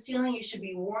way up to the ceiling. You should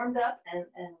be warmed up and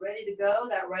ready to go.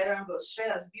 That right arm goes straight.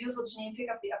 That's beautiful, Janine. Pick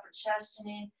up the upper chest,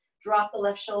 Janine. Drop the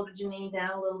left shoulder, Janine,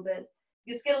 down a little bit.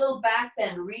 Just get a little back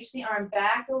bend. Reach the arm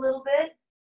back a little bit.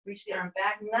 Reach the arm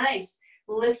back. Nice.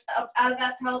 Lift up out of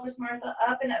that pelvis, Martha,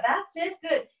 up and up. That's it,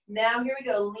 good. Now here we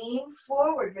go, lean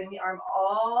forward, bring the arm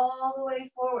all the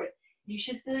way forward. You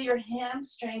should feel your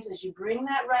hamstrings as you bring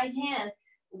that right hand.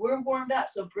 We're warmed up,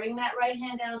 so bring that right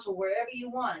hand down to wherever you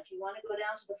want. If you want to go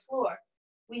down to the floor.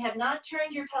 We have not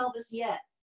turned your pelvis yet.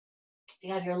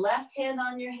 You have your left hand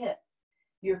on your hip.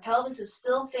 Your pelvis is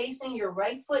still facing your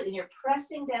right foot, and you're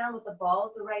pressing down with the ball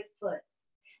of the right foot.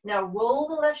 Now roll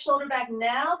the left shoulder back.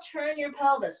 Now turn your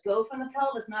pelvis. Go from the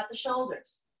pelvis, not the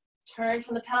shoulders. Turn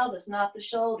from the pelvis, not the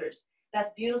shoulders.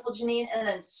 That's beautiful, Janine. And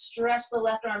then stretch the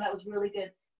left arm. That was really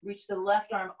good. Reach the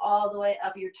left arm all the way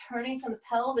up. You're turning from the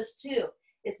pelvis too.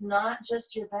 It's not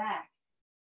just your back.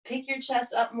 Pick your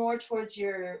chest up more towards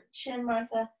your chin,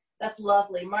 Martha. That's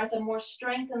lovely. Martha, more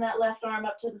strength in that left arm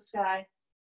up to the sky.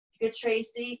 Good,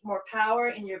 Tracy. More power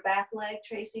in your back leg.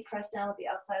 Tracy, press down with the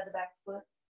outside of the back foot.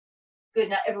 Good,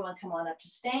 now everyone come on up to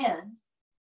stand.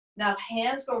 Now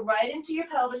hands go right into your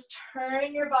pelvis.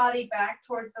 Turn your body back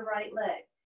towards the right leg.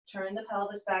 Turn the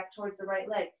pelvis back towards the right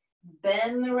leg.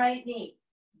 Bend the right knee.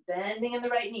 Bending in the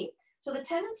right knee. So the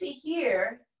tendency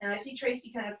here, and I see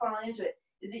Tracy kind of falling into it,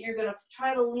 is that you're going to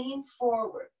try to lean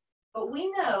forward. But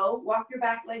we know, walk your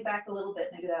back leg back a little bit,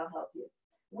 maybe that'll help you.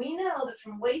 We know that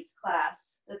from weights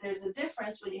class that there's a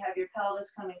difference when you have your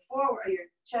pelvis coming forward, or your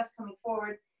chest coming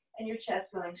forward, and your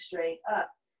chest going straight up.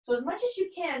 So as much as you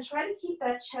can, try to keep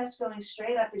that chest going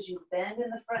straight up as you bend in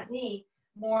the front knee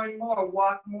more and more.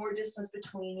 Walk more distance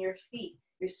between your feet.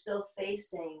 You're still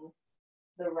facing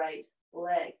the right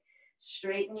leg.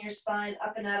 Straighten your spine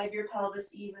up and out of your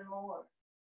pelvis even more.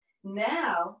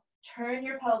 Now, turn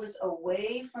your pelvis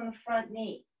away from the front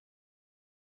knee.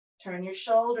 Turn your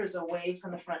shoulders away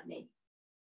from the front knee.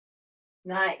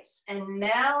 Nice. And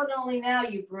now and only now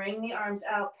you bring the arms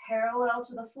out parallel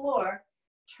to the floor.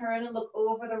 Turn and look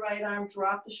over the right arm.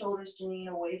 Drop the shoulders, Janine,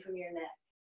 away from your neck.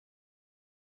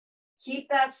 Keep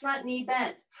that front knee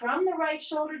bent. From the right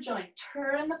shoulder joint,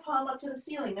 turn the palm up to the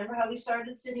ceiling. Remember how we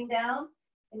started sitting down?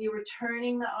 And you were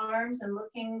turning the arms and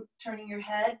looking, turning your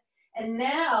head. And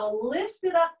now lift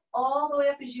it up all the way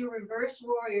up as you reverse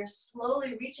warrior,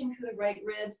 slowly reaching through the right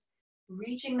ribs,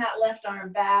 reaching that left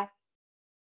arm back.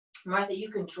 Martha, you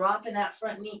can drop in that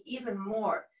front knee even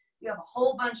more. You have a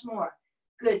whole bunch more.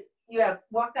 Good. You have,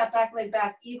 walk that back leg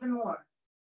back even more.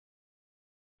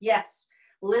 Yes.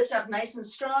 Lift up nice and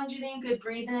strong, Janine. Good.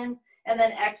 Breathe in. And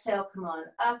then exhale. Come on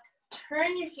up.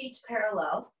 Turn your feet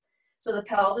parallel. So the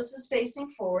pelvis is facing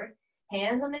forward.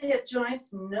 Hands on the hip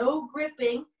joints. No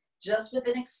gripping. Just with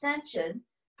an extension.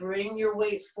 Bring your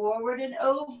weight forward and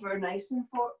over. Nice and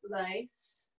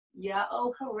nice. Yeah.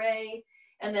 Oh, hooray.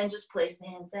 And then just place the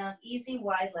hands down. Easy,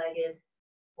 wide-legged,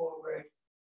 forward,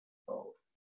 fold.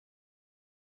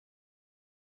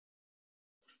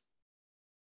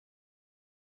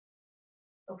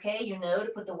 Okay, you know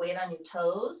to put the weight on your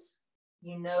toes.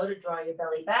 You know to draw your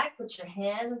belly back. Put your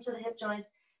hands into the hip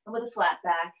joints. And with a flat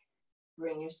back,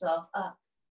 bring yourself up.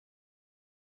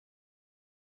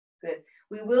 Good.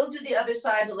 We will do the other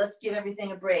side, but let's give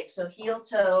everything a break. So heel,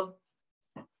 toe,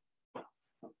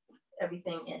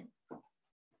 everything in.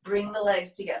 Bring the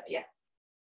legs together, yeah.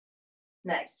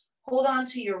 Nice. Hold on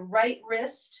to your right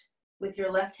wrist with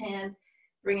your left hand.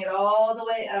 Bring it all the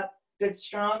way up. Good,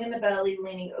 strong in the belly,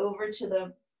 leaning over to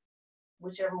the,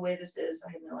 whichever way this is.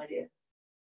 I have no idea.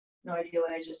 No idea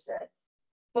what I just said.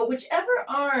 But whichever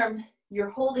arm you're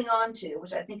holding on to,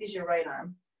 which I think is your right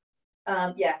arm.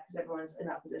 Yeah, because everyone's in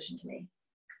opposition to me.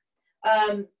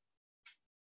 What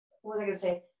was I going to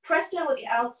say? Press down with the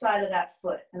outside of that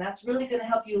foot, and that's really going to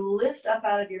help you lift up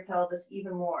out of your pelvis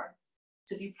even more.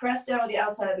 So if you press down with the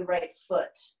outside of the right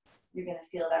foot, you're going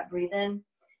to feel that. Breathe in,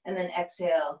 and then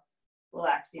exhale.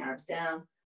 Relax the arms down.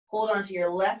 Hold on to your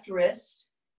left wrist.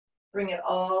 Bring it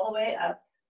all the way up.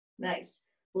 Nice.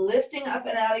 Lifting up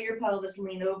and out of your pelvis,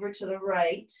 lean over to the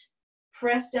right.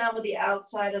 Press down with the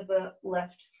outside of the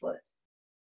left foot.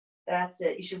 That's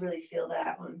it. You should really feel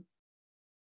that one.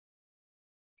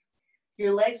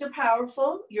 Your legs are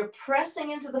powerful. You're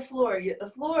pressing into the floor.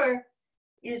 The floor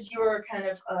is your kind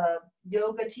of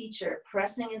yoga teacher,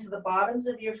 pressing into the bottoms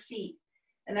of your feet.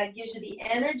 And that gives you the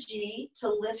energy to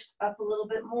lift up a little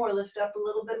bit more, lift up a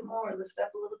little bit more, lift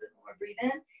up a little bit more. Breathe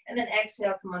in, and then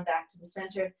exhale, come on back to the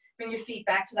center. Bring your feet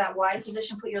back to that wide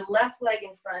position. Put your left leg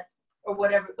in front, or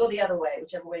whatever. Go the other way,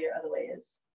 whichever way your other way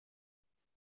is.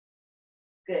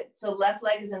 Good. So left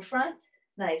leg is in front.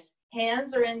 Nice.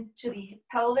 Hands are into the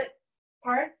pelvic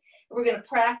part. We're going to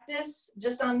practice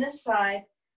just on this side,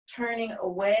 turning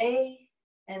away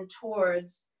and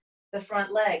towards the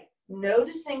front leg,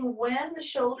 noticing when the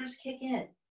shoulders kick in.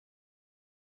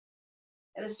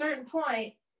 At a certain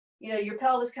point, you know, your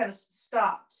pelvis kind of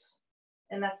stops.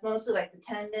 And that's mostly like the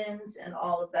tendons and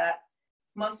all of that.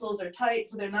 Muscles are tight,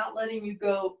 so they're not letting you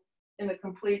go in a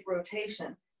complete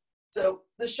rotation. So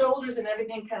the shoulders and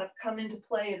everything kind of come into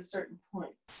play at a certain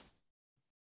point.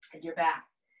 And your back.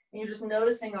 And you're just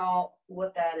noticing all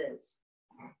what that is.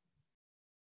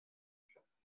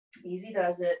 Easy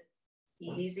does it.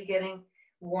 Easy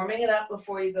warming it up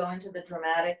before you go into the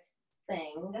dramatic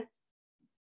thing. Let's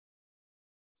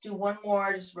do one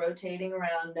more, just rotating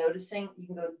around, noticing. You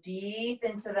can go deep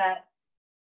into that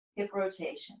hip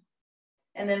rotation.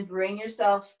 And then bring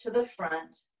yourself to the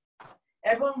front.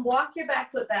 Everyone walk your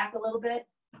back foot back a little bit.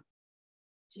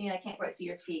 Janine, I can't quite see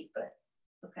your feet, but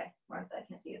okay, Martha, I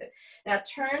can't see either. Now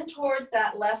turn towards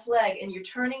that left leg, and you're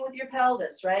turning with your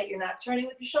pelvis, right? You're not turning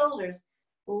with your shoulders.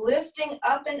 Lifting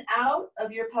up and out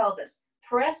of your pelvis.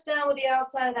 Press down with the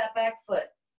outside of that back foot.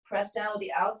 Press down with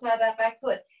the outside of that back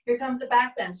foot. Here comes the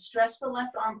back bend. Stretch the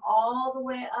left arm all the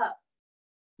way up.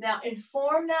 Now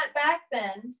inform that back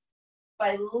bend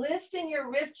by lifting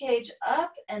your rib cage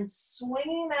up and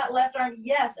swinging that left arm.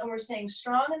 Yes, and we're staying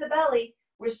strong in the belly.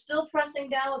 We're still pressing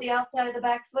down with the outside of the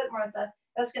back foot, Martha.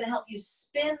 That's going to help you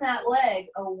spin that leg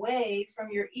away from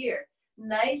your ear.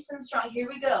 Nice and strong. Here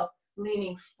we go.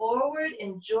 Leaning forward,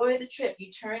 enjoy the trip.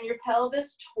 You turn your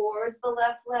pelvis towards the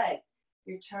left leg.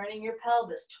 You're turning your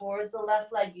pelvis towards the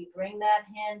left leg. You bring that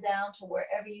hand down to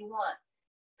wherever you want.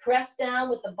 Press down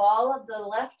with the ball of the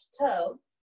left toe.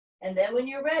 And then when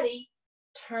you're ready,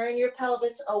 turn your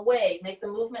pelvis away. Make the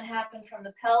movement happen from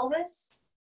the pelvis.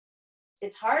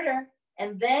 It's harder.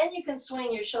 And then you can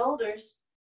swing your shoulders.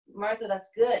 Martha,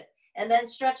 that's good. And then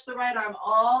stretch the right arm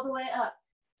all the way up.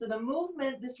 So the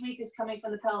movement this week is coming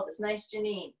from the pelvis. Nice,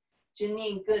 Janine.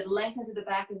 Janine, good. Lengthen to the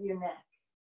back of your neck.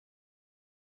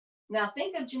 Now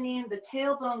think of, Janine, the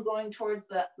tailbone going towards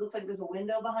the, looks like there's a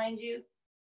window behind you.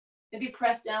 Maybe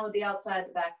press down with the outside of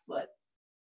the back foot.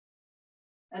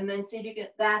 And then see if you can,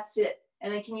 that's it.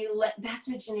 And then can you that's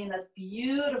it, Janine. That's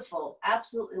beautiful.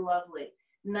 Absolutely lovely.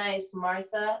 Nice,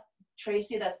 Martha.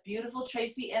 Tracy, that's beautiful.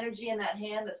 Tracy, energy in that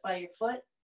hand that's by your foot.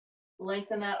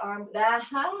 Lengthen that arm.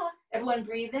 Everyone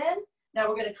breathe in. Now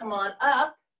we're going to come on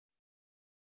up.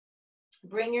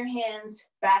 Bring your hands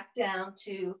back down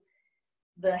to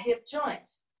the hip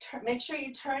joints. Make sure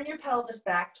you turn your pelvis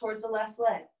back towards the left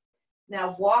leg.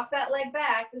 Now walk that leg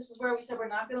back. This is where we said we're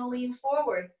not going to lean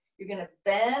forward. You're going to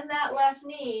bend that left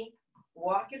knee.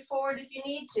 Walk it forward if you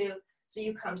need to. So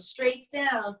you come straight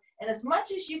down. And as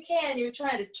much as you can, you're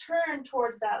trying to turn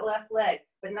towards that left leg,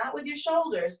 but not with your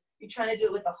shoulders. You're trying to do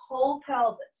it with the whole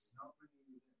pelvis.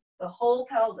 The whole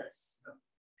pelvis.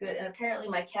 Good. And apparently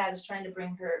my cat is trying to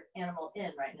bring her animal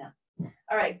in right now.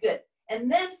 All right, good. And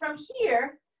then from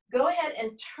here, go ahead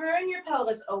and turn your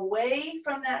pelvis away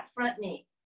from that front knee.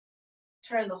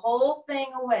 Turn the whole thing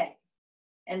away.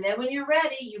 And then when you're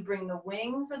ready, you bring the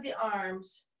wings of the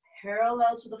arms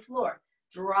parallel to the floor,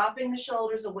 dropping the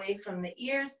shoulders away from the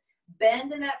ears.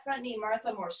 Bend in that front knee,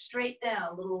 Martha, more straight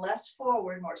down, a little less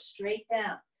forward, more straight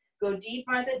down. Go deep,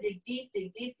 Martha, dig deep,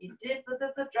 dig deep, dig deep,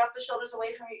 drop the shoulders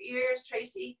away from your ears,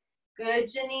 Tracy. Good,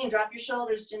 Janine, drop your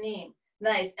shoulders, Janine.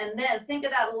 Nice, and then think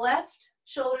of that left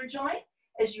shoulder joint.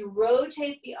 As you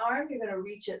rotate the arm, you're gonna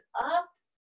reach it up,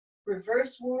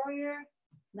 reverse warrior.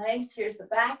 Nice, here's the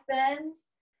back bend.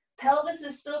 Pelvis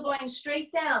is still going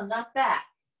straight down, not back.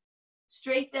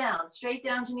 Straight down,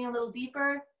 Janine, a little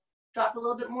deeper. Drop a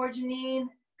little bit more, Janine.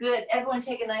 Good, everyone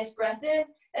take a nice breath in.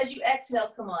 As you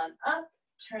exhale, come on up.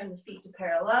 Turn the feet to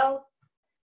parallel.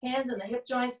 Hands in the hip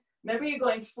joints. Remember, you're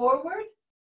going forward,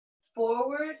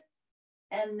 forward,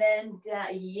 and then down.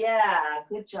 Yeah,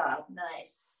 good job.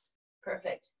 Nice.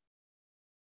 Perfect.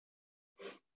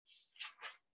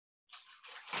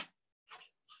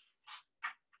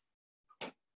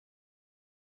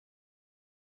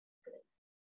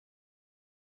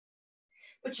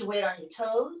 Put your weight on your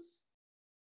toes.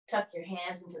 Tuck your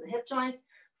hands into the hip joints.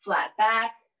 Flat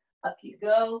back. Up you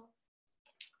go.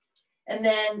 And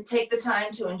then take the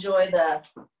time to enjoy the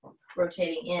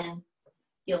rotating in,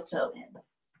 heel toe in.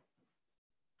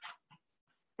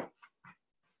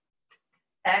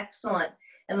 Excellent.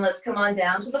 And let's come on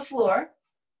down to the floor.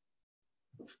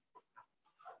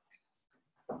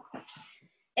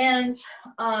 And,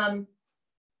 okay,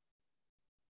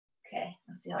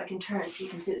 let's see how I can turn so you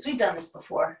can see this. We've done this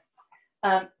before.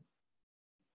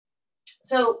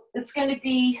 So it's going to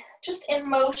be just in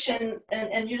motion,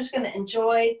 and you're just going to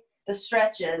enjoy the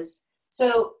stretches.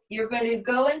 So you're going to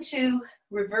go into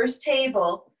reverse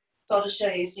table. So I'll just show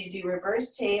you. So you do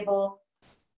reverse table,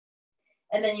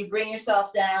 and then you bring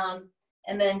yourself down,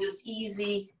 and then just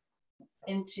easy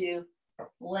into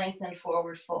lengthen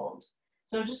forward fold.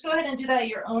 So just go ahead and do that at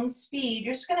your own speed.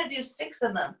 You're just going to do 6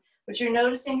 of them, But you're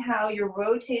noticing how you're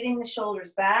rotating the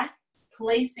shoulders back,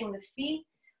 placing the feet,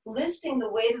 lifting the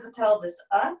weight of the pelvis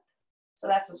up. So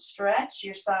that's a stretch,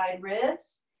 your side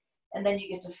ribs. And then you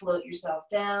get to float yourself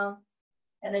down.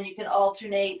 And then you can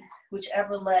alternate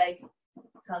whichever leg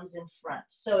comes in front.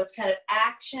 So it's kind of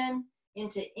action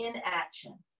into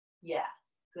inaction. Yeah,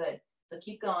 good. So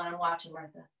keep going. I'm watching,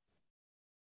 Martha.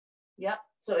 Yep.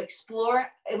 So explore.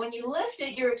 And when you lift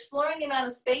it, you're exploring the amount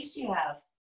of space you have.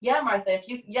 Yeah, Martha, if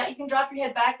you can drop your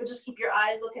head back, but just keep your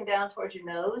eyes looking down towards your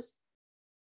nose.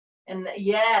 And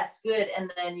yes, good.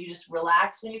 And then you just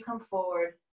relax when you come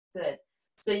forward. Good.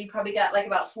 So you probably got like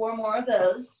about 4 more of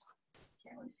those.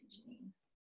 Can't really see Janine.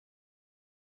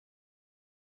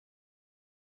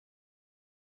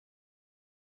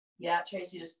 Yeah,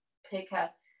 Tracy, just pick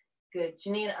up. Good.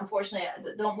 Janine, unfortunately,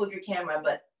 don't move your camera,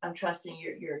 but I'm trusting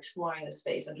you're exploring the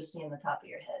space. I'm just seeing the top of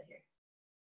your head here.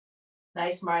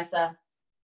 Nice, Martha.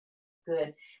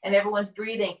 Good. And everyone's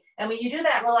breathing. And when you do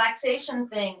that relaxation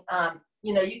thing,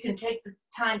 you know, you can take the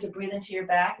time to breathe into your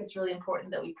back. It's really important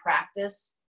that we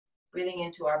practice breathing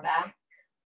into our back.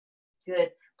 Good.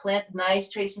 Plant,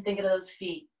 nice, Tracy, think of those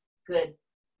feet. Good.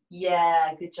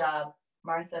 Yeah, good job.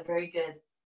 Martha, very good.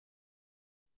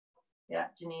 Yeah,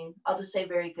 Janine, I'll just say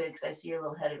very good because I see your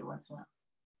little head every once in a while.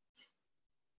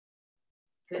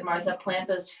 Good, Martha, plant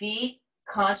those feet,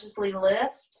 consciously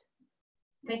lift.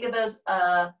 Think of those,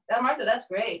 oh, Martha, that's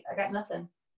great. I got nothing.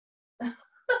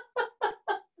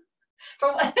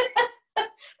 For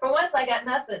once, I got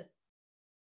nothing.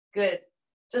 Good.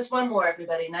 Just one more,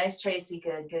 everybody. Nice, Tracy.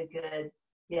 Good, good, good.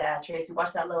 Yeah, Tracy,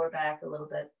 watch that lower back a little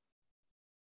bit.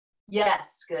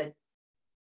 Yes, good.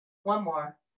 One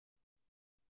more.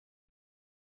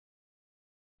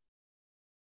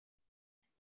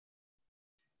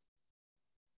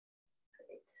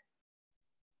 Great.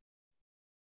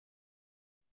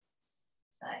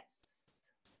 Nice.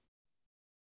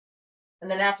 And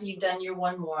then after you've done your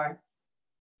one more,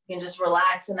 you can just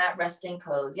relax in that resting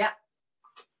pose. Yeah.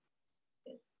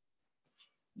 Good.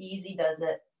 Easy does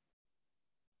it.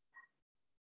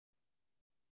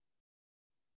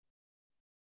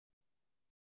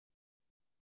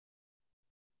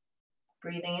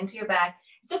 Breathing into your back.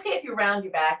 It's okay if you round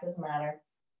your back, doesn't matter.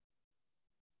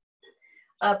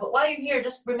 But while you're here,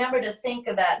 just remember to think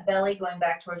of that belly going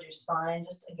back towards your spine,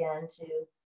 just again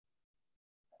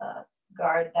to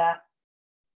guard that.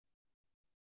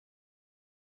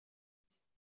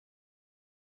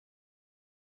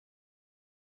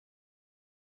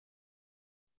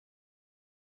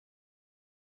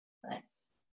 Nice.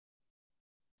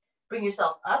 Bring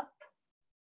yourself up.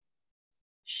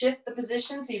 Shift the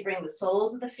position so you bring the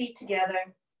soles of the feet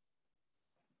together.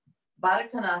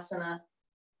 Baddha Konasana,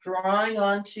 drawing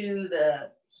onto the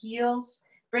heels.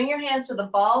 Bring your hands to the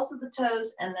balls of the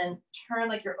toes and then turn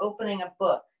like you're opening a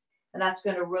book. And that's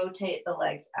going to rotate the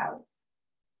legs out.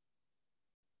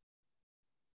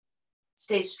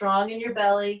 Stay strong in your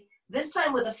belly. This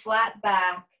time with a flat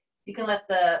back. You can let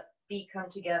the feet come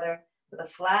together with a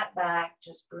flat back.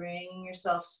 Just bring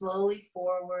yourself slowly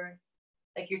forward.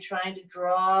 Like you're trying to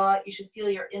draw, you should feel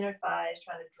your inner thighs,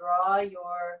 trying to draw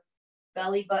your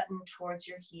belly button towards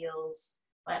your heels.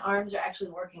 My arms are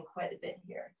actually working quite a bit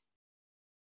here.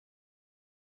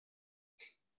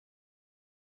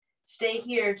 Stay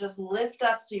here, just lift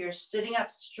up so you're sitting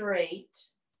up straight.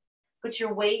 Put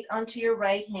your weight onto your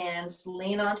right hand, just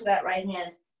lean onto that right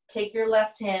hand. Take your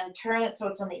left hand, turn it so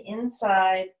it's on the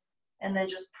inside, and then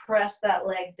just press that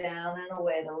leg down and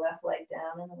away, the left leg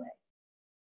down and away.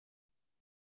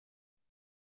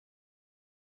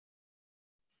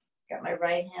 Got my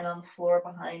right hand on the floor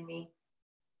behind me.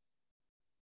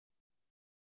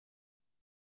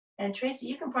 And Tracy,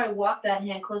 you can probably walk that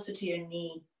hand closer to your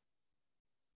knee.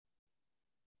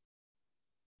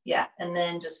 Yeah, and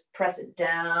then just press it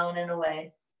down and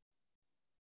away.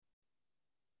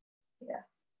 Yeah.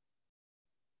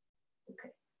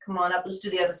 Okay, come on up, let's do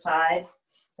the other side.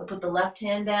 So put the left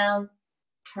hand down,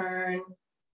 turn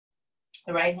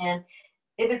the right hand.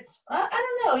 If it's, I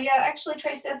don't know, yeah, actually,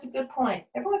 Tracy, that's a good point.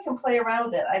 Everyone can play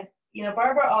around with it. You know,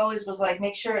 Barbara always was like,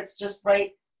 make sure it's just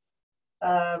right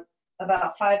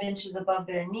about 5 inches above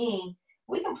their knee.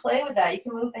 We can play with that. You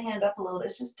can move the hand up a little.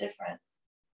 It's just different.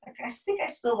 I think I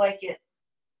still like it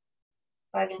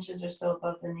 5 inches or so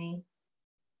above the knee.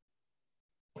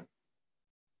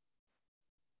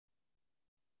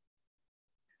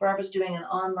 Barbara's doing an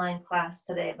online class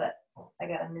today, but I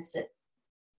gotta miss it.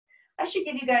 I should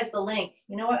give you guys the link.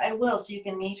 You know what? I will, so you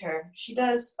can meet her. She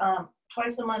does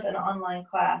twice a month an online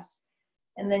class,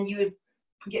 and then you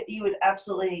would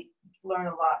absolutely learn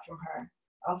a lot from her.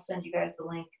 I'll send you guys the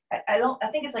link. I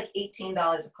think it's like $18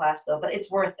 a class though, but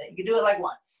it's worth it. You can do it like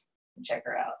once. check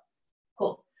her out. Cool.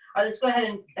 All right, let's go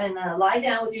ahead and lie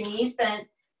down with your knees bent,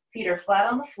 feet are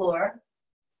flat on the floor.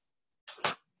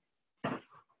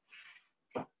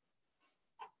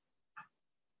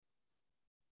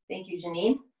 Thank you,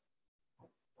 Janine.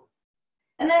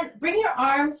 And then bring your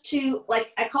arms to,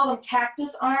 like, I call them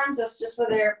cactus arms. That's just where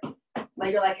they're,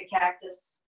 like, you're like a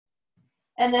cactus.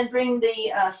 And then bring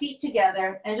the feet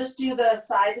together and just do the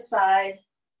side to side,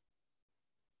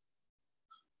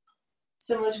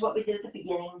 similar to what we did at the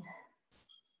beginning.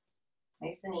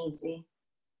 Nice and easy.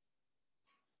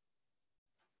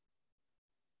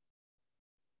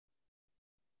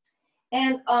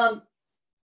 And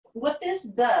what this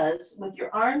does with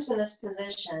your arms in this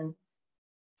position,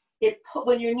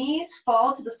 when your knees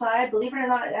fall to the side, believe it or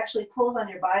not, it actually pulls on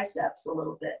your biceps a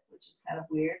little bit, which is kind of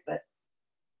weird, but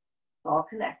it's all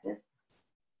connected.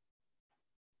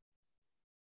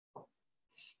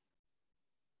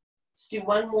 Just do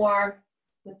one more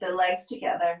with the legs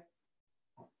together.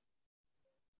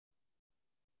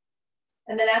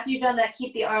 And then after you've done that,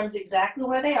 keep the arms exactly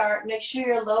where they are. Make sure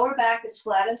your lower back is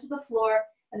flat into the floor,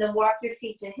 and then walk your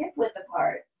feet to hip width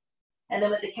apart. And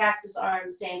then with the cactus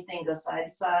arms, same thing, go side to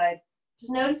side.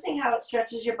 Just noticing how it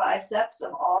stretches your biceps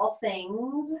of all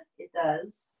things, it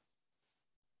does.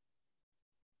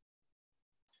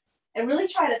 And really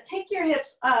try to pick your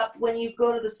hips up when you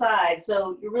go to the side.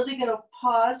 So you're really gonna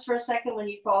pause for a second when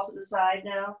you fall to the side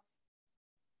now.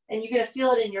 And you're gonna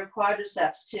feel it in your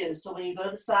quadriceps too. So when you go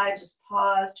to the side, just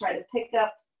pause, try to pick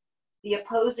up the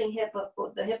opposing hip,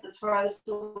 the hip that's farthest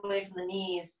away from the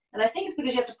knees. And I think it's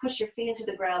because you have to push your feet into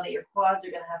the ground that your quads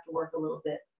are gonna have to work a little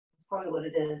bit. That's probably what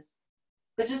it is.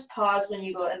 But just pause when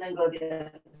you go and then go to the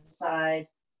other side.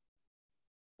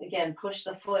 Again, push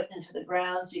the foot into the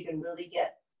ground so you can really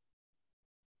get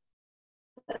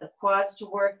the quads to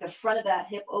work. The front of that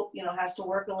hip, has to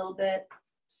work a little bit,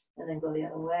 and then go the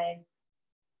other way.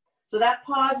 So that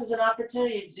pause is an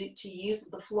opportunity to use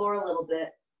the floor a little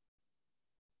bit.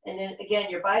 And then again,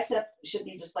 your bicep should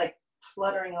be just like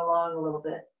fluttering along a little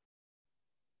bit.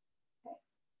 Okay.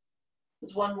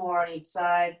 There's one more on each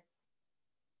side.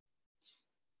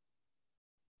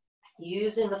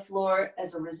 Using the floor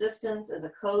as a resistance, as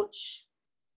a coach,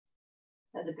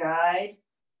 as a guide.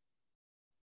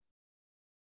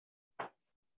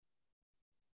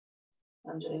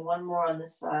 I'm doing one more on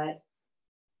this side.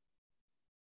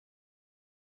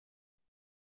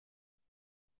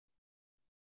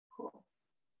 Cool.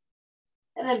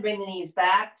 And then bring the knees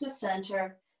back to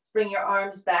center. Bring your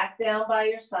arms back down by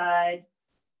your side.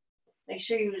 Make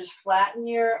sure you just flatten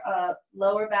your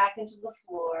lower back into the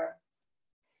floor.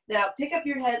 Now pick up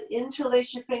your head,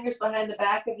 interlace your fingers behind the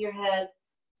back of your head,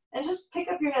 and just pick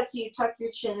up your head so you tuck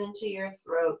your chin into your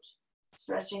throat,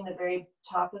 stretching the very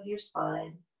top of your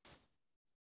spine.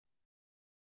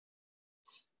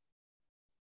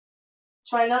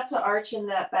 Try not to arch in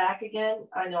that back again.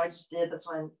 I know I just did, that's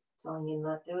why I'm telling you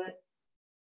not to do it.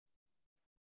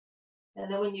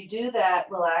 And then when you do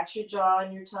that, relax your jaw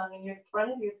and your tongue and your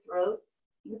front of your throat.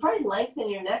 You can probably lengthen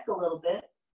your neck a little bit.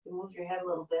 You can move your head a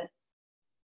little bit.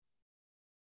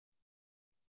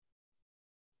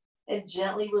 And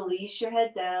gently release your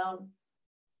head down.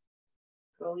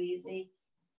 Go easy.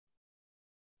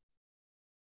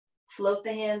 Float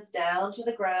the hands down to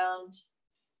the ground.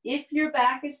 If your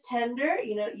back is tender,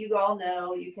 you all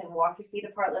know, you can walk your feet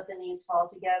apart, let the knees fall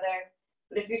together.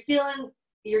 But if you're feeling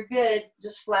you're good,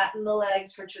 just flatten the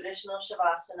legs for traditional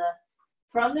Shavasana.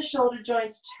 From the shoulder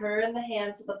joints, turn the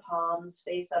hands to the palms,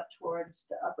 face up towards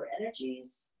the upper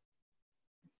energies.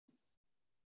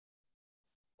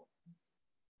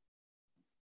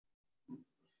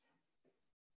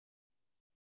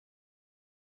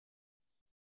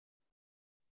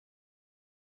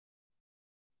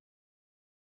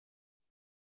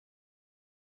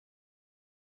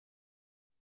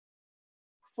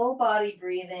 Full body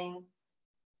breathing.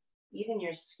 Even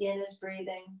your skin is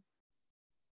breathing.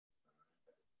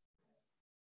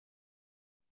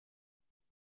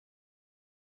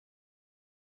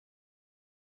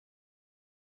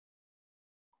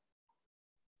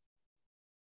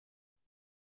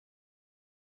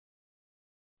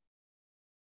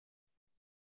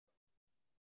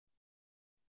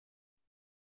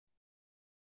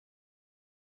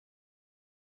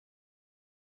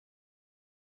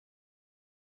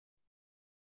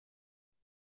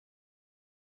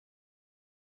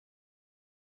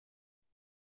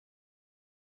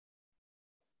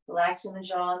 Relaxing the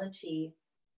jaw and the teeth.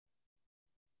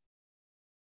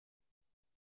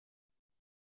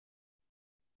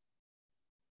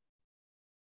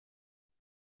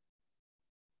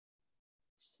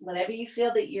 Just whenever you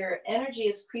feel that your energy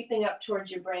is creeping up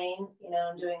towards your brain, you know,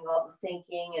 and doing all the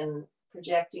thinking and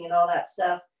projecting and all that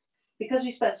stuff, because we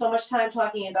spent so much time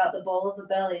talking about the bowl of the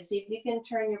belly, see if you can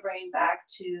turn your brain back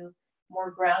to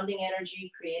more grounding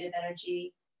energy, creative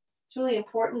energy. It's really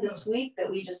important this week that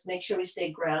we just make sure we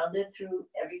stay grounded through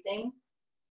everything.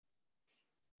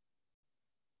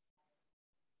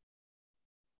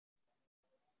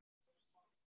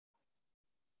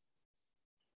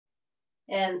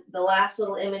 And the last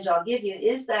little image I'll give you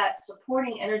is that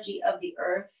supporting energy of the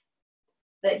earth,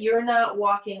 that you're not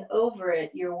walking over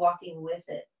it, you're walking with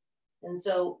it. And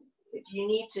so if you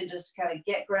need to just kind of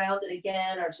get grounded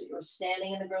again, or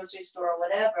standing in the grocery store or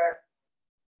whatever,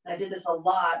 I did this a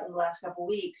lot in the last couple of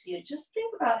weeks, you just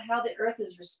think about how the earth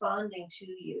is responding to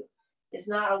you. It's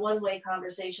not a one-way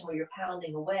conversation where you're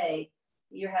pounding away.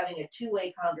 You're having a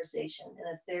two-way conversation, and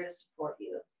it's there to support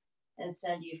you and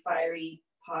send you fiery,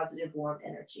 positive, warm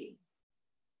energy.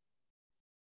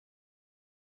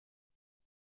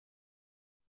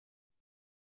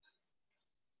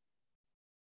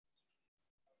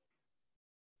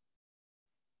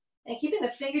 And keeping the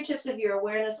fingertips of your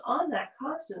awareness on that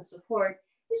constant support,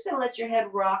 you're just going to let your head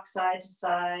rock side to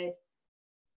side.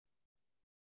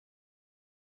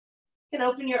 You can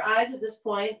open your eyes at this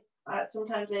point.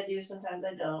 Sometimes I do, sometimes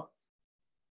I don't.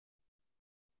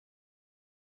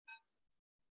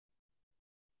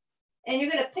 And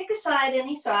you're going to pick a side,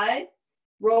 any side,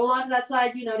 roll onto that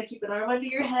side, you know, to keep an arm under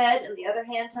your head and the other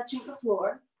hand touching the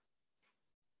floor.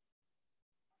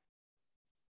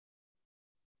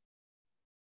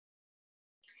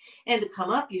 And to come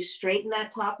up, you straighten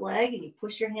that top leg and you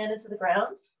push your hand into the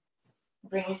ground.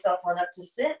 Bring yourself on up to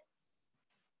sit.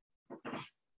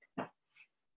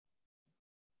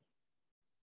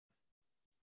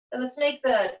 And let's make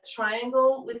the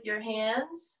triangle with your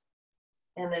hands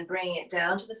and then bring it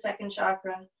down to the second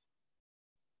chakra.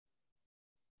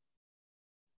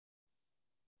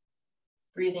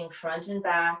 Breathing front and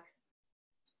back.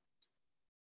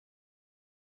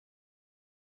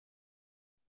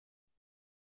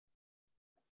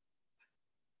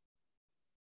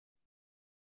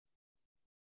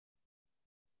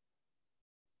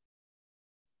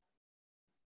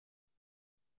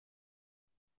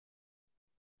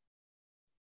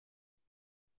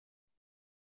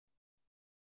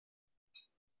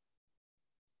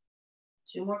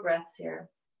 Two more breaths here.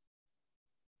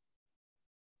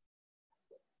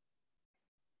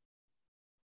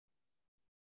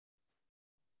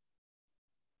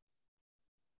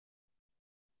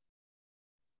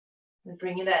 And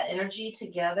bringing that energy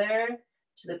together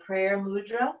to the prayer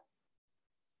mudra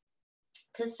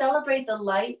to celebrate the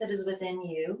light that is within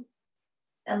you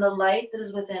and the light that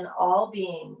is within all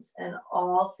beings and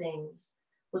all things.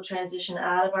 We'll transition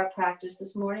out of our practice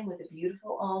this morning with a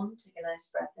beautiful Om. Take a nice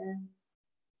breath in.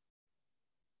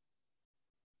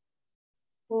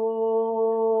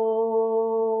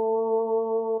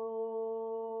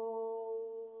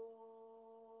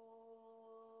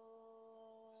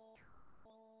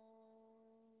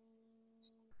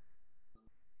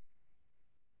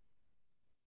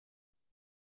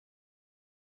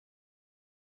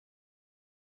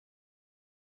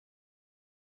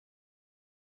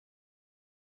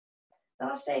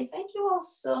 Namaste. Thank you all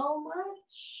so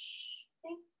much.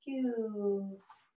 Thank you.